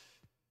good.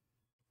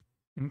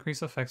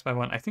 Increase effects by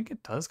 1. I think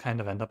it does kind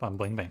of end up on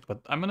Bling Bang, but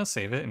I'm going to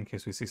save it in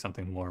case we see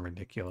something more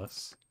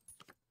ridiculous.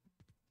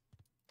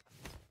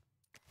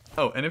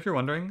 Oh, and if you're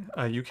wondering,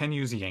 you can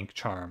use Yank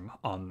Charm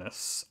on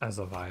this as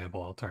a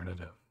viable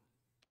alternative.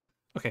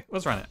 Okay,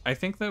 let's run it. I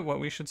think that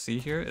what we should see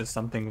here is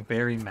something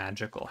very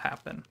magical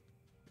happen.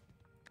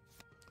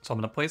 So I'm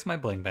going to place my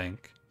Bling Bang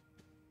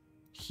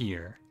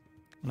here.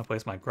 I'm going to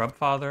place my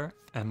Grubfather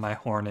and my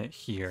Hornet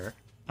here.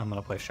 I'm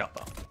going to place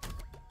Shellbell.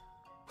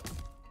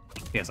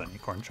 He has an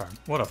Acorn Charm.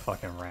 What a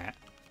fucking rat.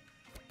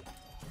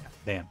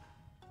 Damn.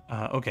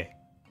 Okay.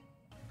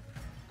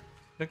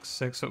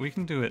 6/6, so we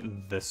can do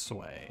it this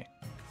way.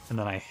 And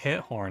then I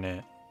hit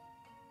Hornet.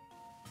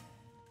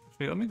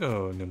 Wait, let me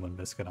go Newman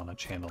Biscuit on a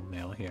Channeled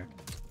Nail here.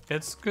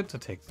 It's good to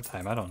take the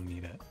time. I don't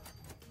need it.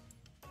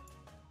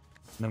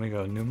 And then we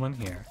go Noomlin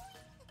here.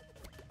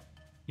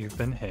 You've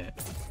been hit.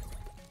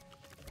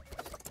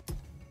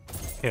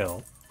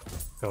 Kill.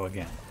 Go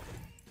again.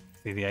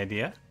 See the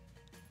idea?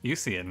 You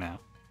see it now.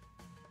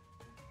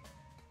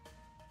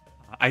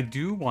 I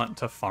do want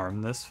to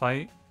farm this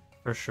fight,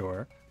 for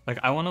sure. Like,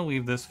 I want to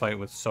leave this fight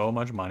with so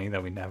much money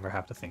that we never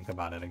have to think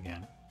about it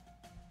again.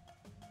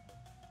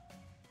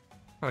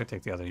 Probably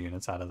take the other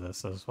units out of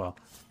this as well.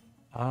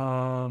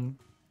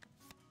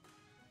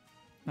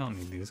 I don't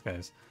need these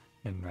guys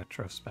in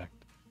retrospect.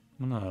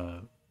 I'm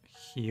gonna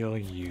heal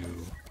you.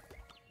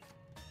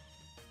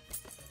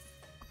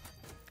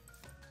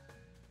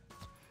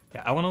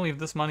 Yeah, I want to leave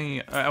this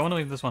money. I want to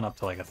leave this one up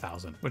to like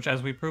 1,000, which,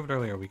 as we proved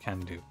earlier, we can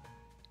do.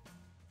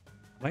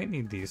 Might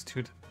need these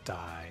two to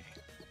die,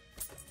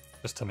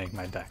 just to make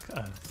my deck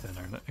a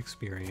thinner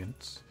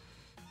experience.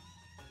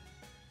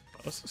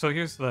 So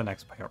here's the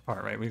next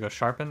part, right? We go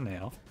Sharpen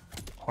Nail.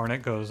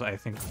 Hornet goes, I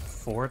think,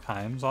 4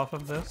 times off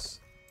of this.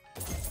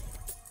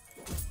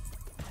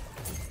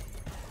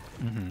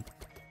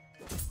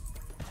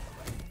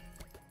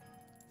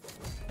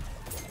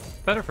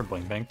 Better for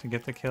Bling Bang to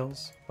get the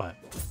kills, but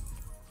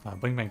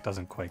Bling Bang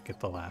doesn't quite get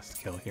the last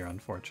kill here,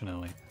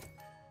 unfortunately.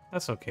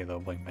 That's okay though,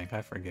 Bling Bang,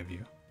 I forgive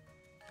you.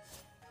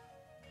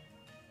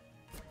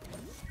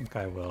 I think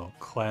I will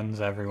cleanse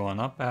everyone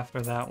up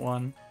after that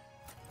one.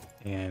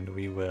 And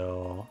we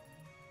will...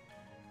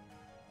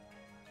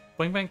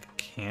 Bling Bang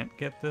can't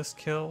get this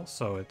kill,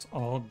 so it's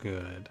all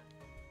good.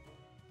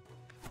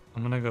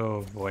 I'm gonna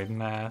go Void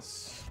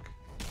Mask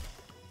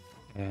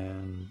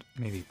and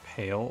maybe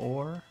Pale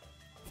Ore,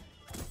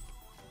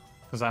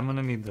 because I'm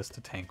gonna need this to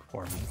tank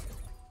for me.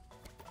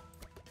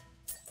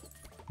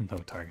 No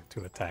target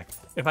to attack.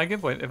 If I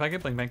get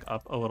Bling Bang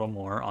up a little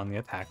more on the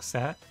attack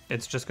stat,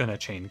 it's just gonna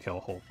chain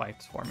kill whole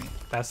fights for me.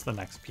 That's the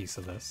next piece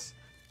of this.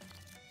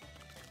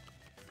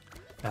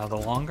 Now, the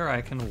longer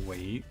I can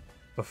wait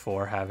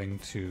before having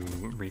to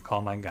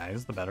recall my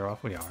guys, the better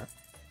off we are.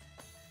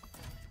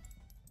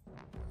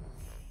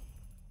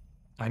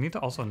 I need to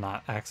also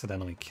not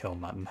accidentally kill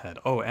Muttonhead.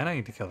 Oh, and I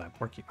need to kill that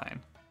Porcupine.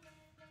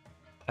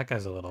 That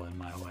guy's a little in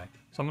my way.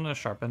 So I'm going to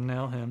Sharpen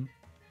Nail him.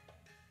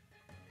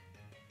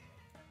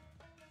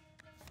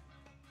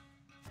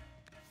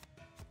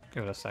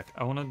 Give it a sec.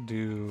 I want to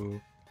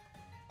do...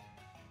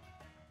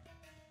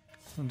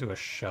 I'm going to do a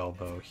Shell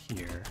Bow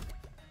here.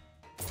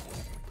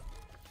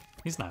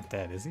 He's not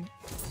dead, is he?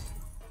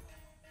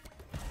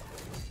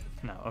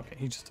 No, okay,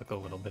 he just took a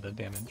little bit of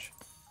damage.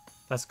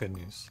 That's good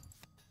news.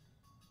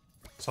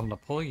 So I'm gonna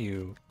pull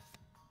you,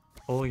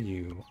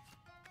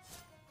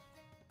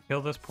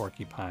 kill this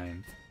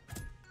Porcupine.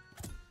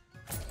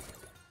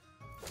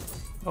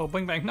 Oh,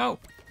 Bling Bang, no!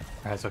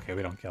 Alright, it's okay,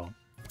 we don't kill him.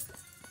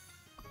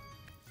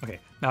 Okay,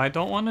 now I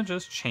don't want to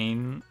just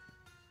chain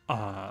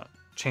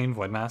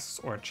Void Masks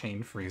or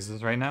chain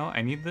Freezes right now.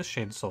 I need this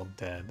Shade Soul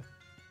dead.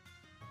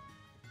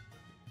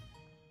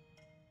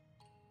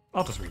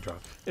 I'll just redraw.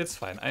 It's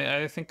fine.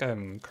 I think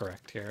I'm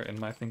correct here in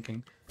my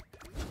thinking.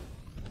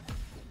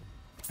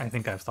 I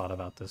think I've thought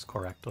about this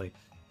correctly.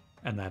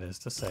 And that is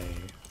to say,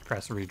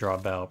 press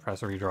redraw bell,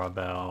 press redraw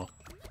bell,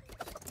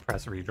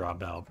 press redraw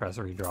bell, press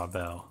redraw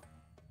bell.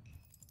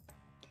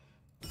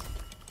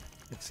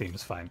 It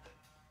seems fine.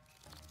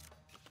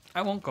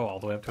 I won't go all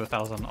the way up to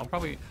 1,000. I'll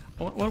probably...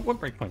 What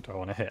breakpoint do I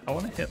want to hit? I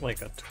want to hit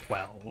like a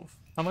 12.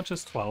 How much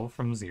is 12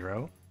 from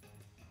 0?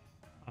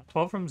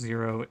 12 from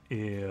 0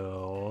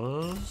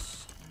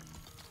 is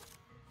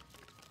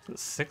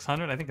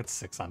 600? I think it's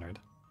 600.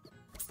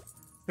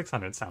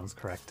 600 sounds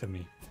correct to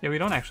me. Yeah, we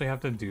don't actually have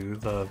to do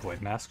the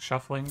Void Mask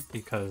shuffling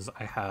because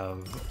I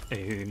have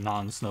a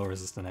non-snow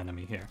resistant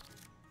enemy here.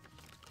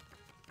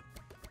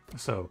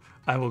 So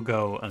I will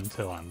go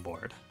until I'm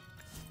bored.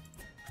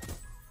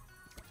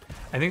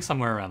 I think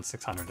somewhere around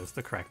 600 is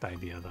the correct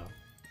idea, though.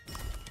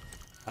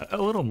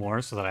 A little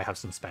more so that I have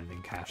some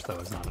spending cash, though,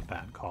 is not a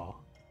bad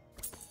call.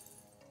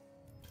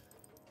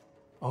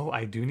 Oh,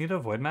 I do need a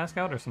Void Mask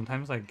out, or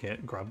sometimes I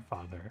get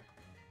Grubfather.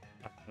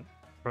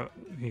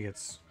 He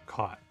gets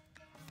caught.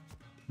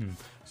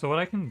 So what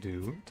I can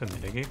do to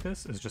mitigate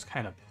this is just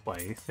kind of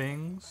play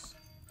things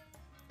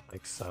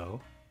like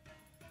so.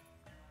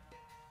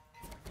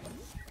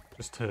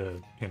 Just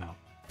to, you know,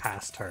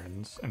 pass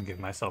turns and give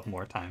myself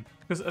more time.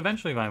 Because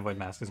eventually my Void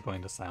Mask is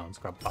going to silence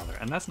Grubfather,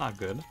 and that's not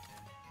good.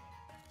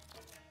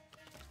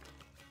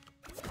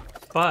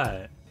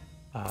 But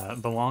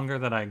the longer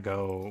that I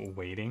go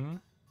waiting,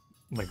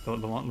 like the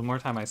more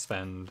time I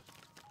spend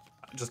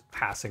just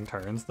passing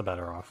turns, the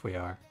better off we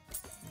are.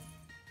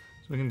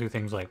 So we can do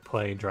things like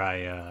play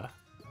Dry,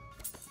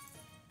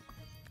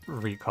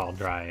 recall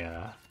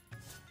Dry,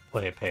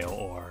 play Pale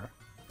Ore.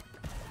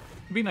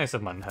 It'd be nice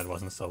if Muttonhead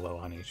wasn't so low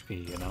on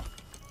HP, you know?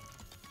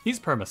 He's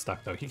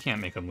perma-stuck though, he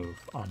can't make a move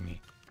on me.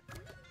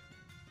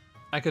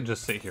 I could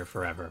just sit here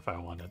forever if I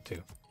wanted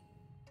to.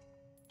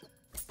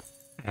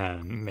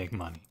 And make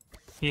money.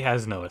 He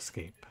has no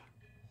escape.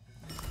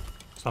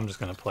 So I'm just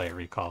gonna play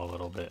Recall a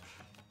little bit.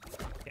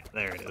 Yeah,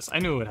 There it is. I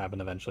knew it would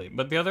happen eventually.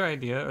 But the other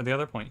idea, or the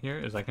other point here,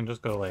 is I can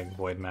just go like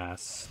Void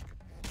Mass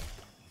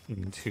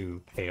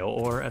into Pale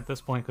Ore at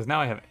this point, because now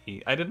I have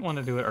 8. I didn't want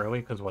to do it early,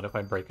 because what if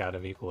I break out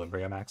of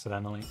Equilibrium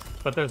accidentally?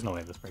 But there's no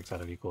way this breaks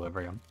out of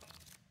Equilibrium.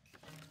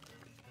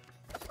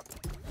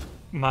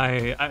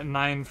 My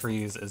 9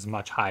 freeze is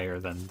much higher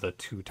than the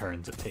 2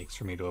 turns it takes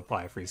for me to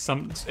apply freeze.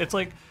 It's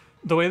like,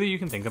 the way that you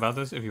can think about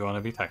this, if you want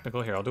to be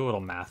technical, here, I'll do a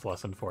little math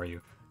lesson for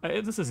you.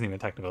 This isn't even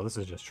technical, this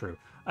is just true.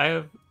 I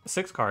have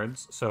 6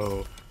 cards,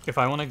 so if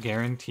I want to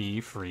guarantee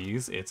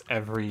freeze, it's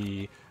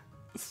every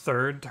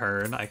 3rd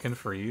turn I can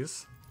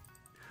freeze.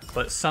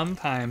 But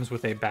sometimes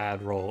with a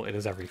bad roll, it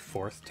is every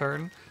 4th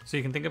turn. So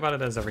you can think about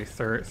it as every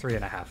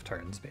 3.5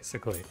 turns,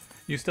 basically.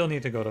 You still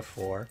need to go to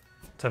 4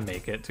 to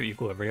make it to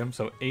Equilibrium,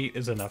 so 8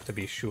 is enough to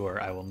be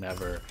sure I will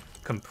never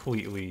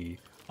completely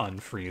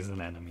unfreeze an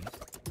enemy.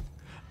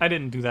 I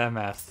didn't do that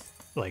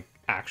math, like,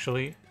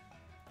 actually.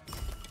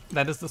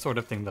 That is the sort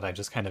of thing that I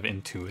just kind of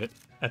intuit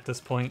at this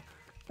point,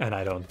 and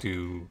I don't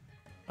do,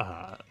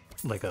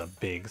 like, a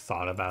big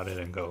thought about it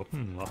and go,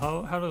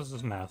 well, how does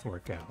this math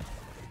work out?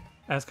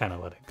 I just kind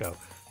of let it go.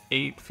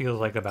 8 feels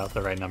like about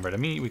the right number to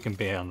me. We can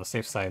be on the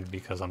safe side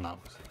because I'm not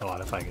losing a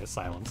lot if I get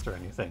silenced or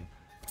anything.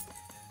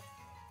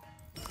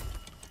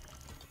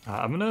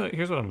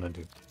 Here's what I'm gonna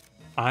do.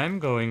 I'm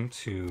going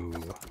to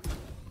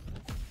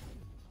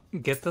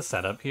get the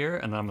setup here,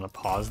 and then I'm gonna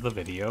pause the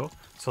video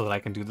so that I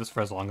can do this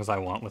for as long as I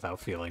want without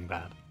feeling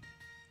bad.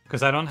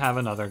 Because I don't have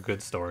another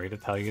good story to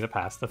tell you to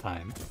pass the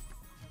time.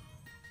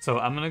 So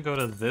I'm gonna go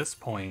to this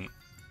point.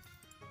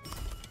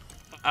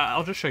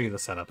 I'll just show you the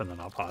setup and then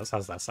I'll pause.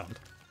 How's that sound?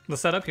 The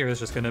setup here is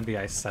just gonna be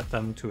I set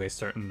them to a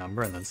certain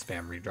number and then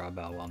spam redraw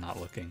bell while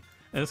not looking.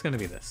 And it's gonna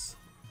be this.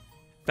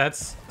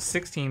 That's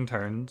 16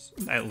 turns,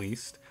 at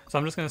least. So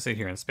I'm just going to sit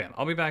here and spam.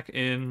 I'll be back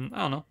in, I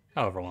don't know,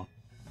 however long.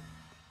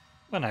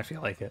 When I feel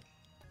like it.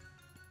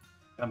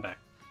 I'm back.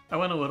 I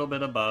went a little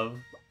bit above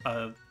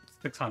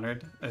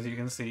 600, as you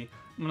can see.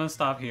 I'm going to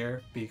stop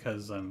here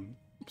because I'm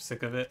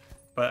sick of it.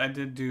 But I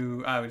did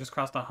do, we just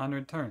crossed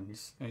 100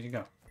 turns. There you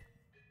go.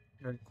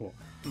 Very cool.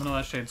 I'm going to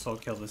let Shade Soul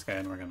kill this guy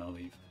and we're going to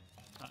leave.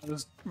 I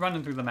was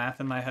running through the math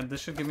in my head. This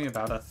should give me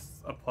about a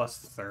plus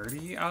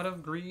 30 out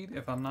of greed,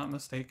 if I'm not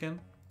mistaken.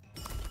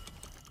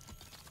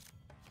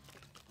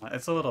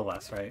 It's a little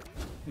less, right?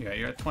 Yeah,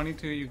 you're at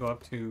 22, you go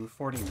up to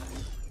 49.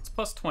 It's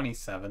plus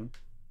 27.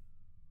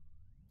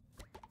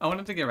 I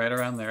wanted to get right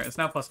around there. It's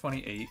now plus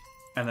 28,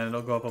 and then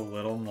it'll go up a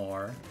little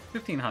more.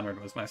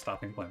 1500 was my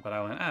stopping point, but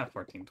I went,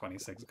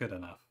 1426, good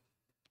enough.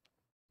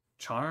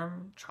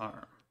 Charm.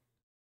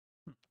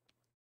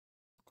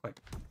 Quite.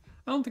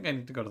 I don't think I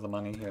need to go to the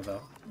money here,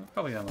 though.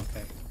 Probably I'm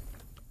okay.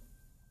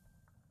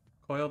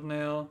 Coiled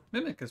Nail.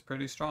 Mimic is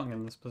pretty strong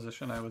in this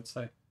position, I would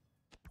say.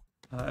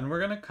 And we're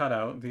going to cut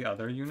out the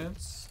other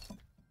units.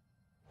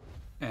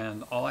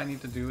 And all I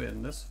need to do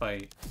in this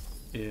fight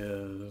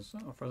is...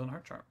 Oh, Frozen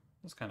Heart Charm.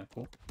 That's kind of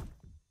cool.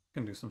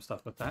 Can do some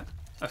stuff with that.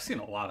 I've seen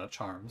a lot of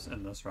charms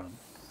in this run.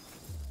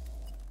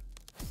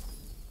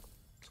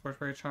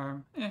 Scorchberry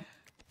Charm.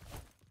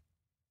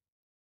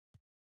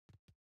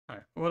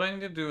 Alright, what I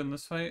need to do in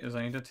this fight is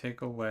I need to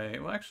take away...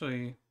 Well,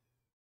 actually...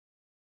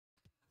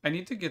 I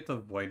need to get the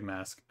Void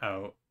Mask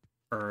out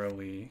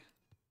early.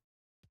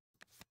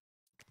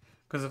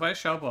 Because if I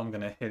Shellbow, I'm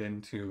going to hit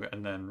into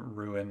and then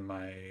ruin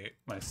my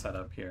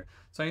setup here.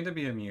 So I need to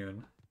be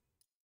immune.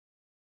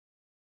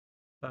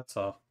 That's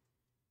all.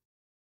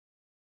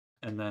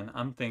 And then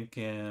I'm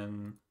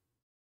thinking...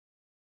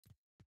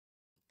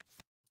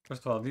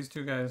 First of all, these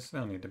two guys, they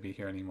don't need to be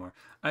here anymore.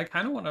 I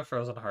kind of want a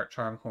Frozen Heart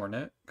Charm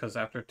Hornet, because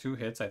after 2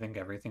 hits, I think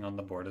everything on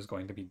the board is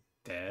going to be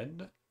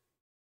dead.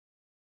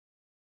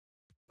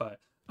 But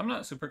I'm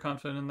not super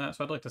confident in that,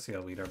 so I'd like to see a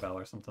Leader Bell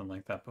or something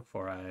like that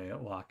before I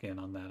lock in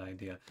on that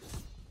idea.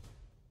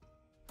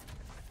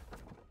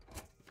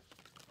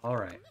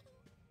 Alright.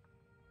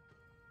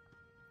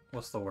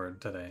 What's the word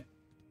today?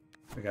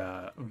 We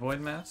got Void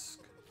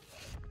Mask.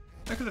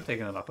 I could have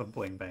taken it up with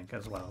Bling Bank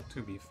as well,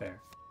 to be fair.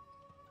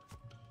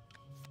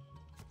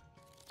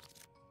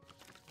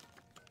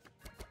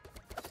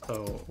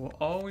 So, well,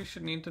 all we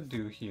should need to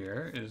do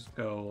here is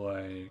go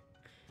like...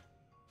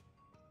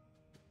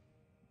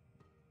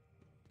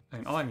 I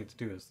mean, all I need to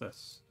do is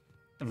this.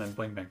 And then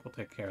Bling Bank will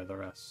take care of the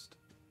rest.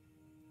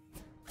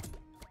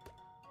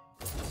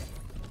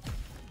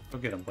 Go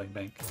get him, Bling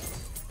Bank.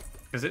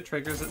 Because it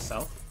triggers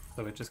itself,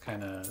 so it just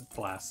kind of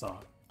blasts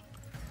off.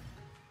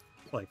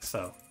 Like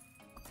so.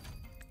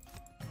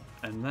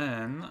 And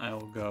then I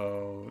will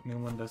go New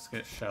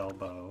Mundusket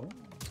Shellbow.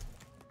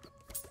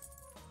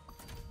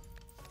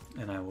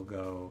 And I will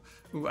go...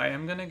 Ooh, I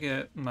am going to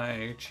get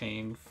my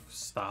chain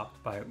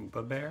stopped by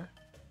Uba Bear,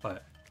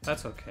 but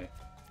that's okay.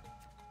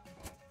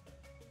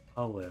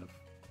 I'll live.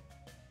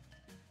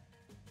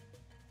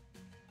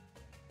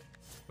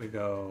 We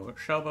go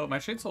Shellbow. My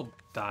Shade Soul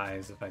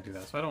dies if I do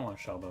that, so I don't want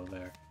Shellbow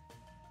there.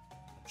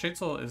 Shade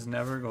Soul is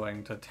never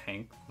going to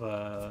tank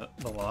the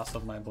loss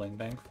of my Bling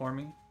Bank for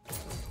me.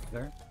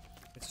 Either.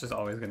 It's just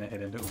always going to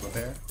hit into Uba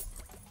Bear.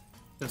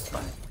 Just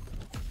fine.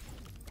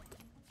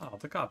 Oh,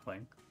 the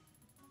Godling.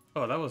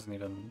 Oh, that wasn't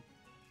even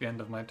the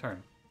end of my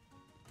turn.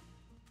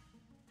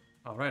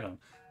 Oh, right on.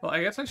 Well,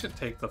 I guess I should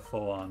take the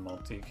full-on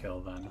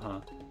multi-kill then,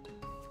 huh?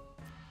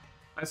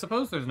 I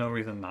suppose there's no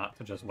reason not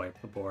to just wipe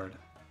the board.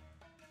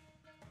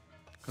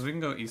 Because we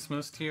can go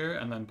Eastmost here,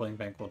 and then Bling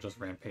Bank will just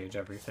rampage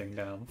everything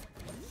down.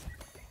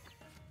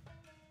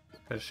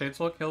 Because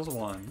Shadeslow kills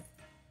one,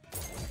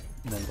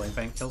 and then Bling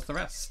Bank kills the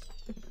rest.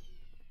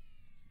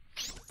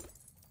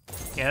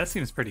 Yeah, that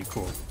seems pretty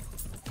cool.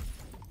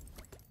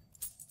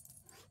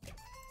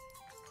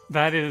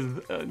 That is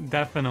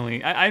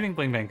definitely... I think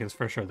Bling Bank is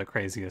for sure the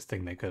craziest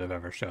thing they could have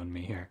ever shown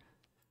me here.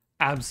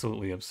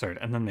 Absolutely absurd.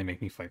 And then they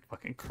make me fight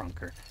fucking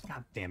Crunker.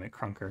 God damn it,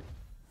 Crunker.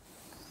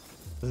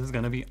 This is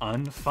gonna be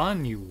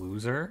unfun, you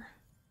loser.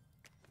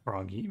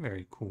 Froggy,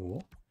 very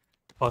cool.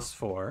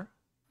 +4.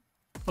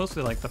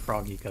 Mostly like the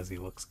Froggy because he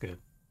looks good.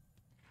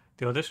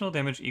 Deal additional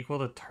damage equal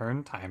to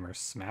turn timer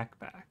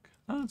smackback.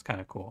 Oh, that's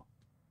kind of cool.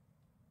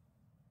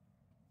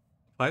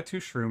 Apply to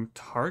Shroom,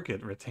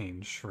 target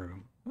retained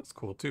Shroom. That's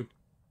cool too.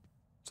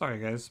 Sorry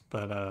guys,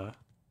 but I'm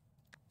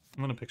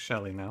gonna pick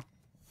Shelly now.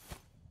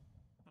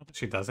 Not that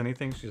she does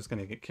anything, she's just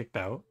gonna get kicked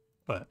out,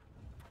 but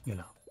you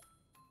know.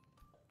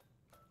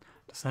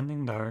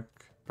 Descending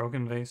Dark,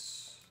 Broken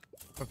Vase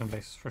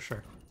for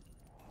sure.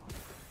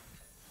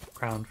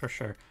 Crown for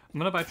sure. I'm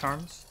gonna buy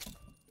Charms.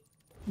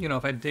 You know,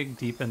 if I dig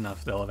deep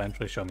enough, they'll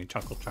eventually show me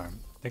Chuckle Charm.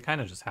 They kind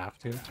of just have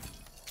to.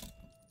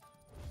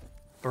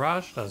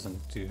 Barrage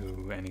doesn't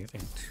do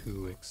anything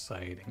too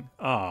exciting.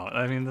 Oh,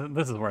 I mean,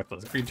 this is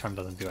worthless. Greed Charm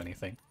doesn't do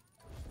anything.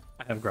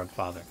 I have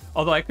Grubfather.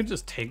 Although I could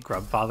just take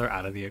Grubfather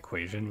out of the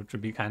equation, which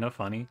would be kind of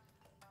funny.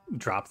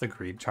 Drop the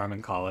Greed Charm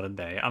and call it a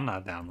day. I'm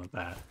not down with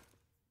that.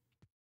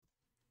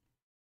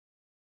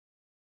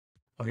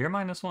 Oh, you're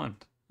 -1.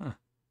 Huh.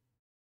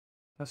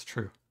 That's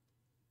true.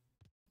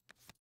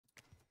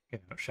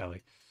 Get out,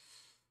 Shelly.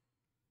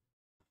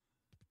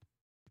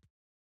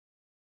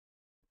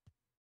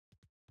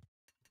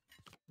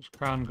 This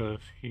crown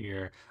goes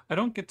here. I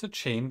don't get to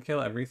chain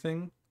kill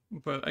everything,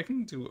 but I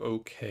can do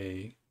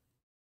okay.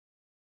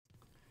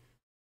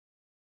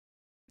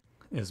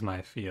 Is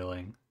my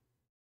feeling.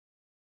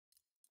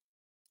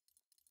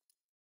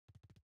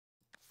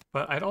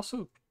 But I'd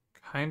also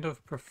kind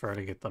of prefer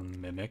to get the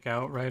Mimic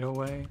out right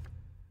away.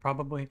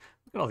 Probably.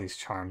 Look at all these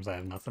charms I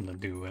have nothing to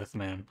do with,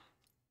 man.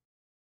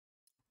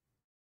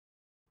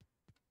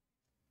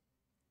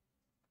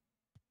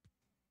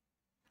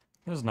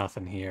 There's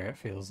nothing here, it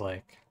feels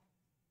like.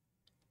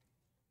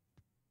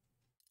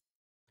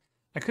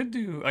 I could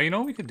do... you know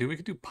what we could do? We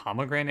could do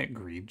Pomegranate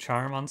Greed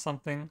Charm on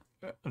something.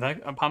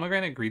 A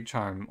Pomegranate Greed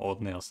Charm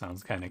Old Nail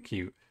sounds kind of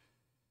cute.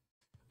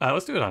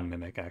 Let's do it on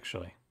Mimic,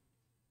 actually.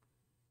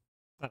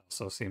 That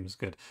also seems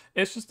good.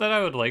 It's just that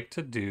I would like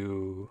to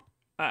do...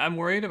 I'm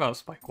worried about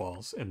Spike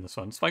Walls in this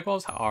one. Spike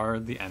Walls are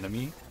the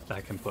enemy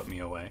that can put me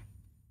away.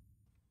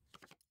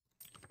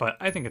 But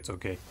I think it's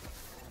okay.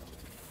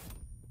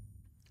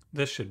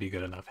 This should be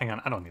good enough. Hang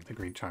on, I don't need the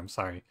Greed Charm,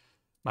 sorry.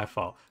 My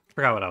fault.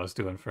 Forgot what I was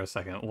doing for a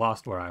second.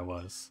 Lost where I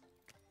was.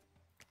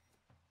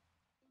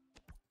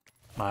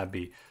 My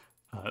B.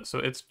 So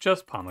it's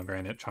just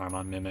Pomegranate Charm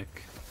on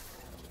Mimic.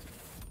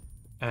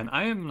 And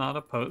I am not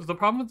opposed. The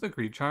problem with the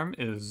Greed Charm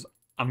is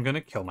I'm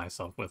gonna kill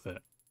myself with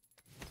it.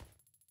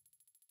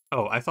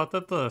 Oh, I thought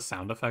that the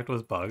sound effect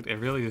was bugged. It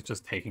really is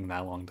just taking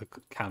that long to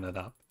count it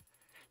up.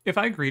 If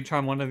I Greed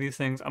Charm one of these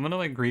things, I'm gonna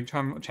like Greed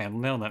Charm Channel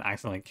Nail and then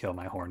accidentally kill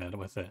my Hornet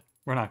with it.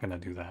 We're not gonna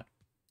do that.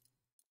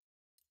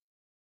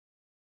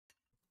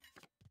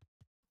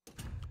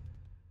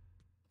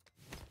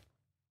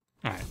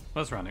 Alright,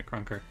 let's run it,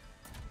 Crunker.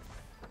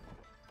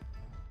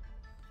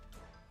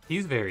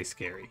 He's very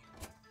scary.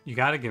 You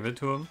gotta give it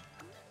to him.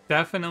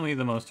 Definitely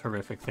the most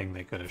horrific thing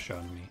they could have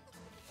shown me.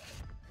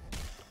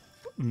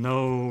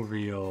 No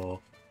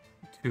real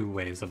two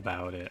ways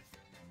about it.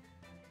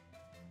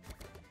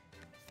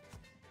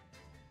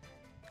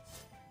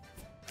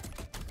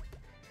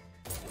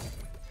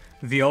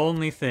 The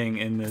only thing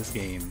in this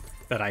game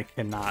that I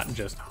cannot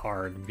just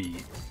hard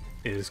beat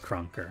is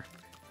Crunker.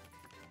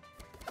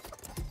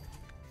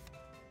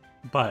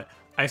 But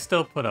I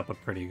still put up a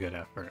pretty good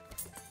effort.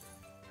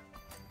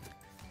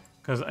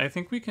 Because I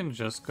think we can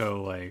just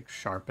go like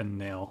Sharpen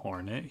Nail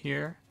Hornet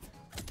here.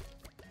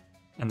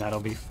 And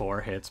that'll be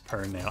 4 hits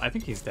per nail. I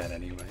think he's dead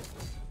anyway.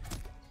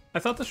 I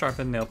thought the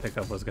Sharpen Nail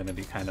pickup was going to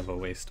be kind of a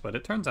waste, but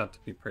it turns out to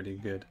be pretty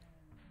good.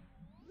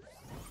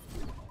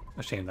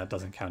 A shame that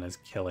doesn't count as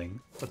killing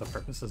for the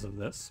purposes of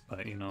this,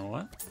 but you know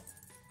what?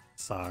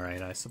 It's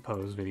alright, I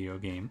suppose, video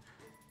game.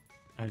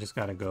 I just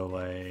gotta go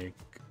like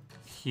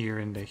here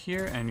into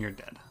here, and you're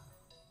dead.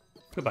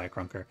 Goodbye,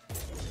 Crunker.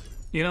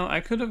 You know, I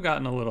could have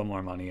gotten a little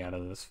more money out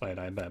of this fight,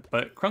 I bet,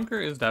 but Crunker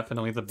is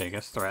definitely the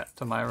biggest threat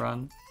to my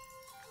run.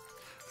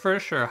 For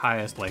sure,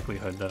 highest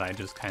likelihood that I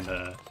just kind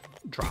of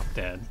drop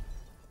dead.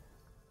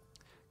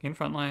 Gain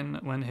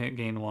frontline when hit,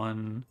 gain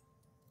 1.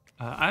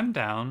 I'm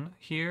down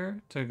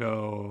here to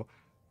go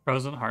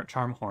Frozen Heart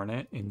Charm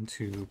Hornet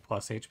into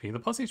plus HP. The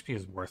plus HP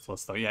is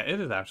worthless, though. Yeah, it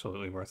is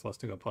absolutely worthless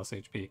to go plus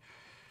HP.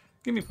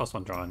 Give me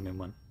 +1 draw a new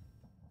one.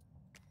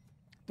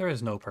 There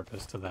is no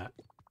purpose to that.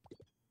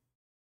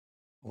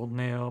 Old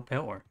nail,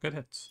 pale ore. Good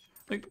hits.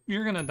 Like,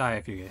 you're gonna die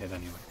if you get hit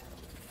anyway.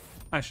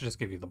 I should just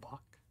give you the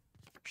block.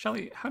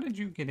 Shelly, how did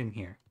you get in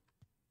here?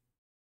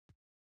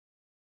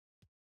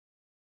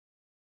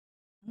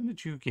 How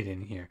did you get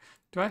in here?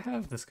 Do I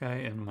have this guy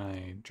in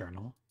my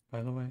journal,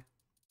 by the way?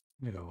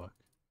 Let me go look.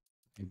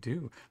 I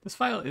do. This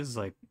file is,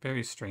 like,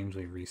 very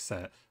strangely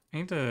reset. I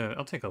need to...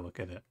 I'll take a look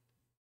at it.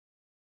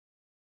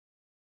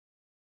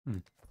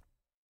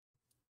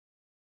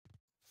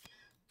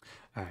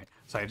 Alright,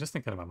 sorry, just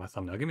thinking about my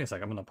thumbnail. Give me a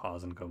sec, I'm gonna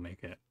pause and go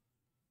make it.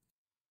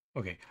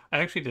 Okay, I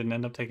actually didn't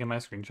end up taking my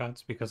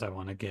screenshots because I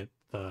want to get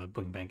the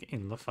bling bank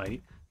in the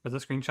fight for the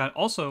screenshot.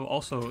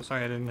 Also,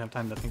 sorry I didn't have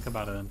time to think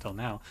about it until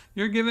now.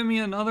 You're giving me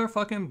another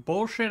fucking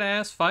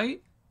bullshit-ass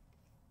fight?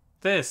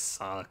 This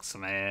sucks,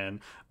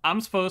 man.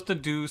 I'm supposed to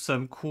do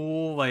some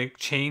cool, like,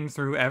 chain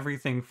through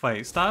everything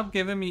fight. Stop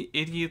giving me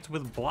idiots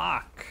with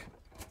block.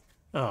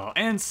 Oh,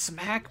 and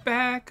smack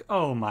back?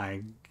 Oh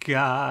my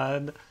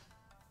god.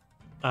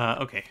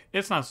 Okay,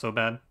 it's not so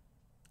bad.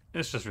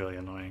 It's just really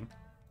annoying.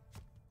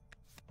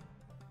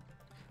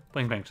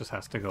 Bling Bank just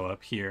has to go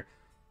up here,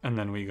 and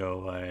then we go,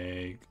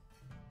 like,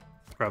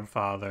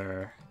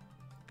 Grubfather.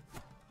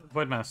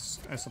 Void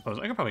Mask, I suppose.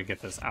 I could probably get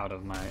this out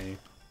of my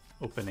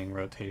opening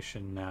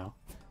rotation now,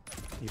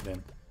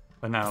 even.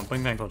 But now,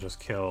 Bling Bank will just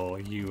kill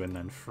you and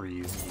then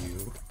freeze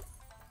you.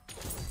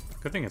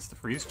 Good thing it's the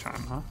freeze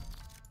charm, huh?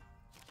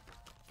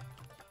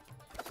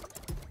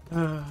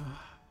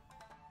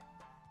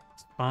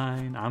 It's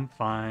fine, I'm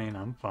fine,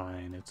 I'm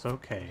fine. It's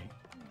okay.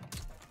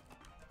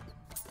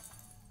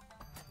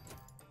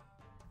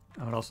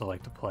 I would also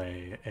like to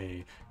play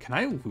a... Can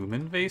I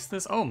Lumen Vase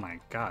this? Oh my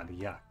god,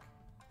 yuck.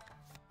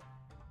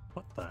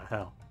 What the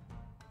hell?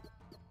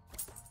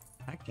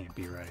 That can't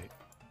be right.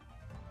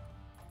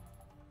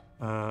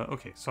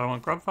 Okay, so I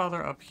want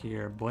Grubfather up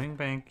here, Bling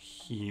Bank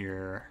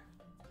here.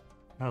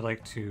 I would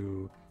like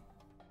to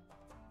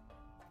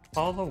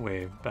call the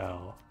Wave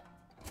Bell.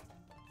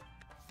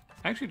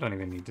 I actually don't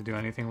even need to do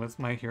anything with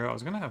my hero. I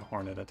was gonna have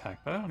Hornet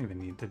attack, but I don't even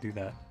need to do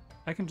that.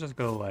 I can just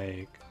go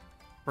like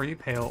free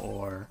Pale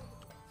Ore.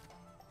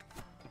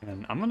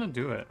 And I'm gonna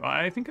do it. Well,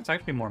 I think it's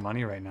actually more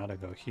money right now to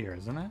go here,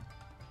 isn't it?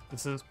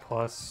 This is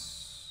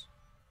plus...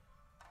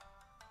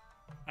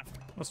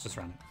 Let's just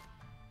run it.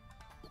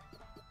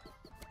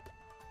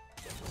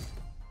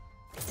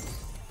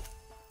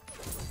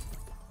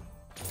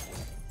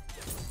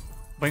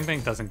 Bling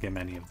Bang doesn't get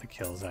many of the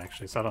kills,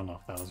 actually, so I don't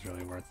know if that was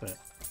really worth it.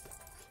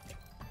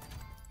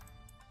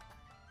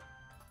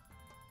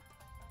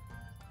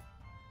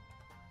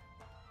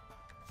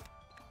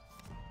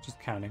 Just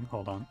counting,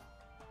 hold on.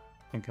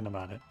 Thinking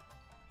about it.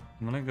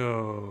 I'm gonna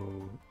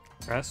go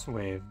press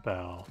Wave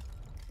Bell.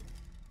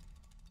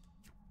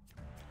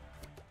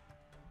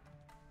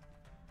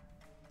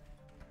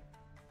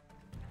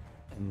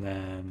 And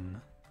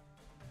then...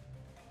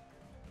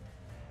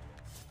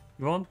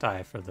 You won't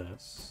die for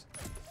this.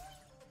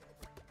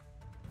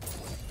 I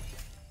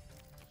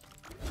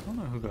don't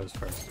know who goes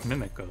first.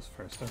 Mimic goes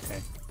first,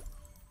 okay.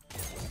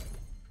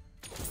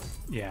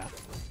 Yeah.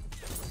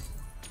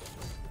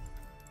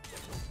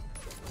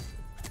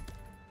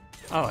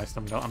 Oh,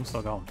 I'm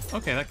still going.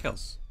 Okay, that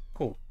kills.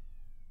 Cool.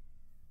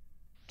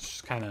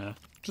 Just kinda,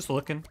 just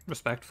looking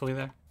respectfully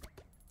there.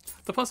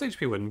 The plus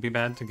HP wouldn't be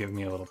bad to give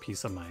me a little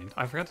peace of mind.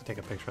 I forgot to take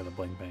a picture of the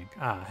Bling Bank.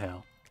 Ah,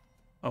 hell.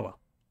 Oh well.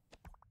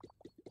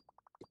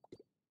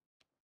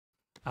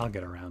 I'll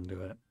get around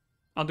to it.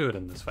 I'll do it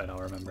in this fight, I'll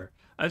remember.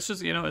 It's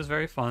just, you know, it's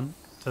very fun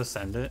to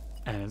send it,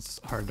 and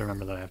it's hard to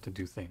remember that I have to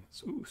do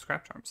things. Ooh,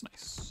 Scrap Charm's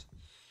nice.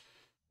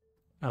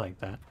 I like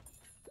that.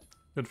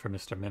 Good for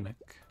Mr.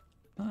 Mimic.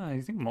 Ah,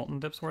 you think Molten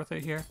Dip's worth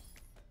it here?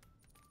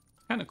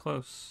 Kinda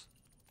close.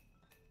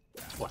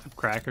 Flap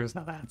Crackers?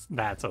 Now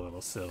that's a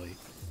little silly.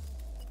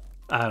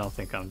 I don't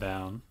think I'm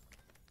down.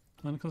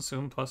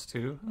 Unconsumed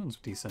 +2? That one's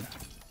decent.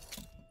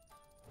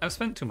 I've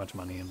spent too much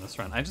money in this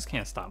run. I just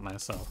can't stop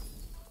myself.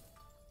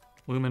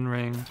 Lumen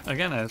Ring.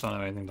 Again, I just don't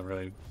have anything to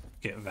really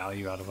get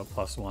value out of a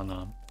 +1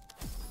 on.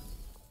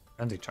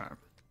 Frenzy Charm.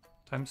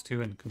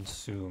 ×2 and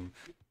Consume.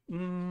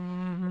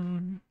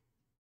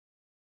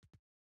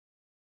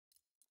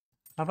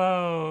 How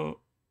about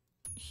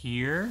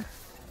here?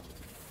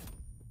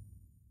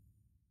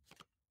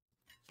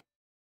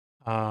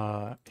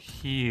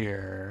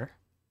 Here.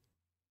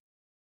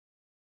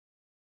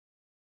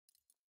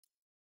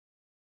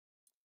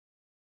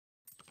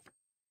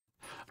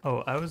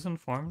 Oh, I was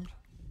informed.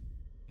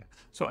 Yeah.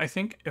 So I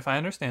think, if I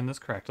understand this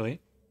correctly,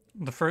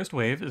 the first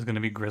wave is going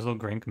to be Grizzle,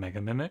 Grink,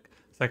 Mega Mimic.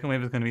 Second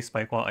wave is going to be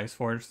Spikewall,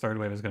 Iceforge. Third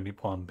wave is going to be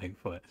Plum,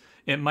 Bigfoot.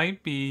 It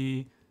might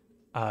be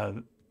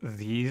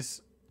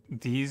these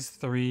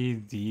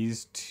three,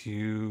 these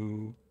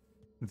two,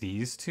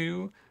 these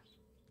two.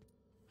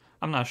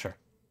 I'm not sure.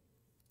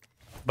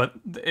 But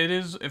it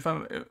is,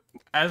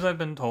 as I've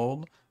been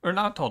told, or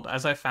not told,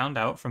 as I found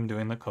out from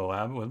doing the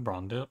collab with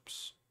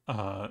Brondips,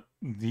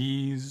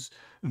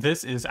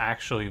 this is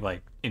actually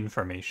like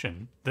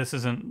information. This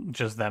isn't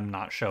just them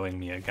not showing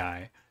me a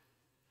guy.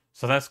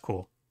 So that's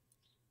cool.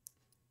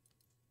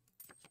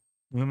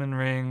 Lumen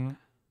Ring.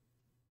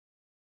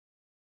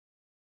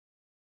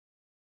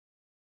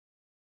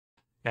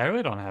 Yeah, I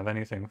really don't have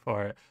anything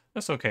for it.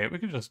 That's okay. We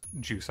could just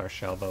juice our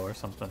Shellbow or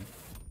something.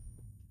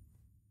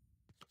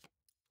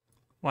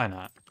 Why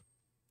not?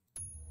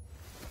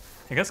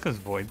 I guess because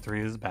Void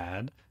 3 is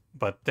bad,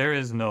 but there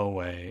is no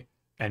way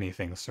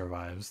anything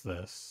survives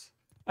this.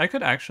 I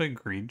could actually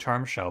Greed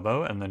Charm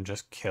Shellbow and then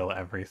just kill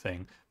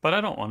everything, but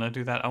I don't want to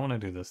do that. I want to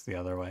do this the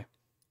other way.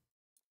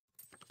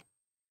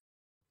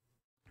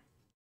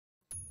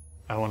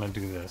 I want to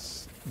do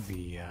this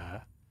the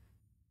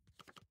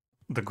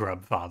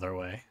Grub Father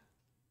way.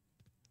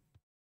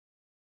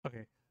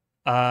 Okay.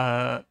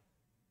 I'm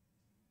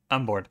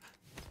bored.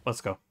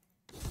 Let's go.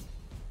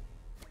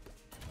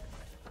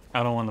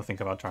 I don't want to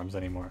think about charms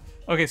anymore.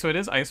 Okay, so it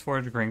is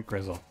Iceforge, Grink,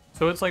 Grizzle.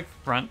 So it's like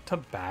front to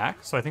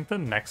back. So I think the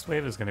next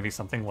wave is going to be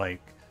something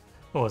like,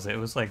 what was it? It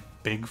was like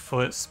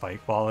Bigfoot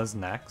Spikeball is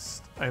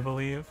next, I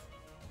believe.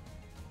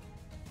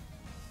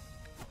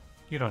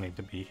 You don't need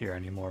to be here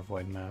anymore,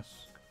 Void Mask.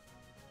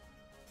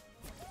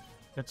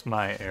 It's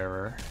my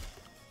error.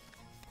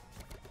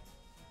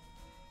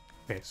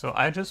 Okay, so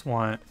I just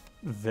want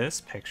this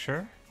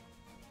picture.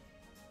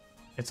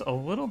 It's a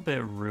little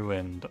bit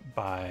ruined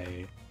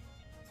by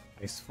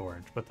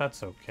Iceforge, but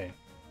that's okay.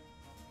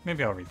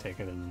 Maybe I'll retake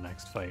it in the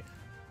next fight.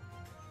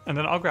 And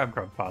then I'll grab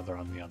Grubfather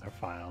on the other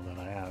file that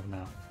I have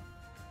now.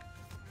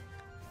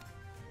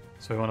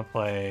 So we want to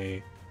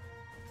play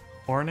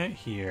Hornet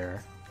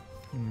here,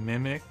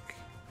 Mimic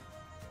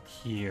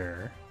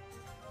here.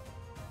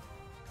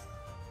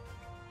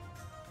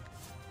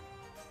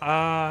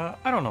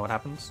 I don't know what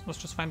happens. Let's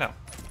just find out.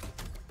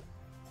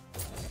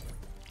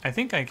 I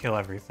think I kill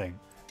everything.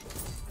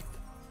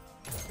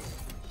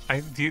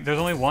 There's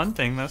only one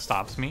thing that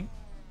stops me.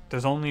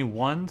 There's only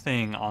one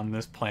thing on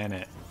this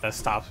planet that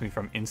stops me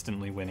from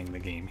instantly winning the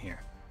game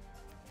here.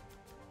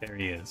 There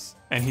he is.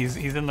 And he's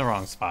in the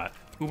wrong spot.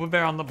 Uba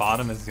Bear on the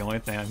bottom is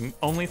the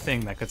only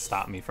thing that could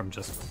stop me from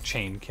just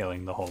chain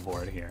killing the whole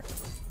board here.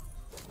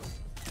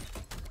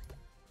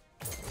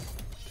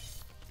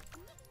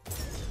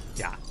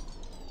 Yeah.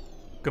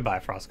 Goodbye,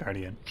 Frost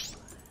Guardian.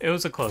 It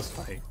was a close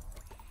fight.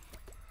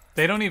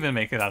 They don't even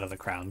make it out of the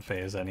crown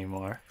phase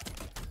anymore.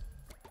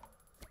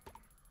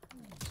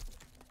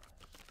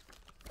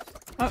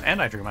 Oh,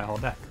 and I drew my whole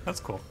deck. That's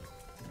cool.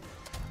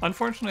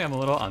 Unfortunately, I'm a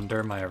little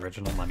under my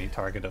original money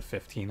target of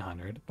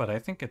 1,500, but I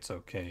think it's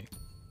okay.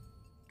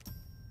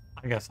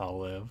 I guess I'll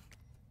live.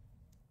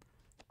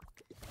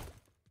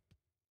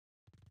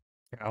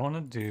 I want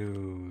to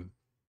do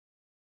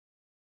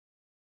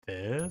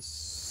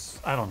this.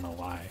 I don't know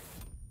why.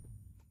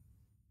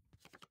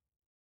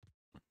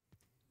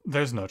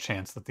 There's no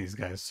chance that these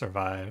guys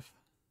survive.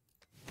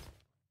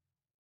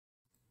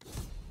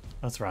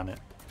 Let's run it.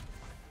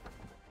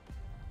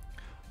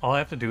 All I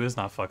have to do is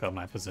not fuck up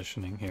my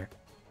positioning here.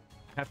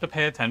 I have to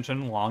pay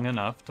attention long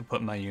enough to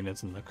put my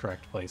units in the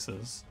correct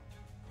places.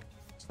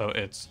 So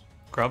it's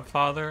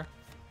Grubfather,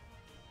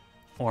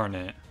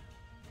 Hornet,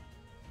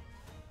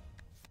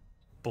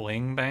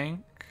 Bling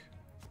Bank,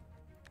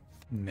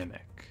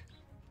 Mimic.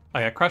 Oh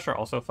yeah, Crusher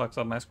also fucks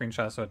up my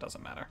screenshot, so it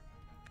doesn't matter.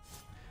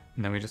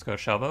 And then we just go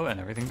Shellbow and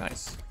everything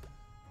dies.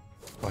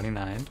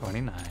 29,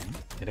 29,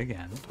 hit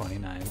again,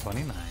 29,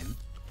 29,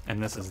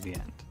 and this is the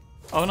end.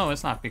 Oh no,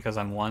 it's not, because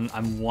I'm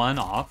one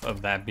off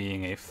of that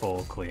being a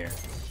full clear.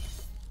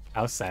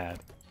 How sad.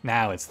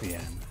 Now it's the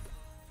end.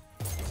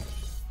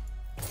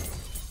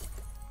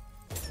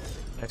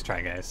 Nice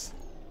try, guys.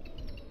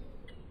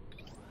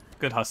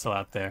 Good hustle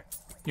out there.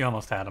 You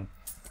almost had him.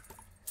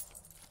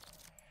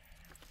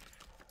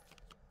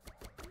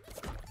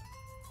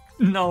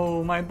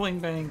 No, my Bling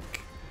Bank.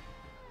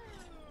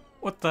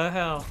 What the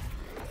hell?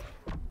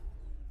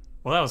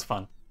 Well, that was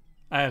fun.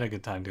 I had a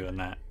good time doing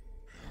that.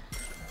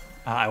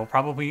 I will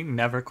probably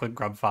never click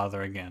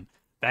Grubfather again.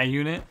 That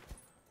unit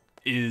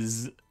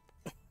is...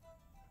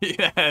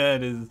 yeah,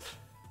 it is...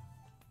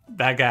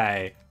 That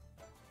guy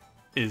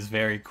is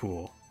very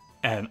cool.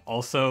 And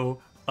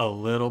also a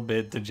little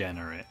bit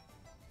degenerate.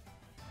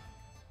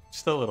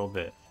 Just a little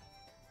bit.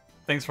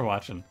 Thanks for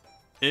watching.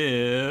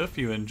 If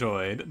you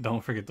enjoyed,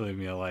 don't forget to leave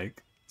me a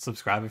like.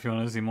 Subscribe if you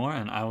want to see more,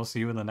 and I will see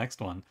you in the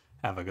next one.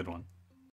 Have a good one.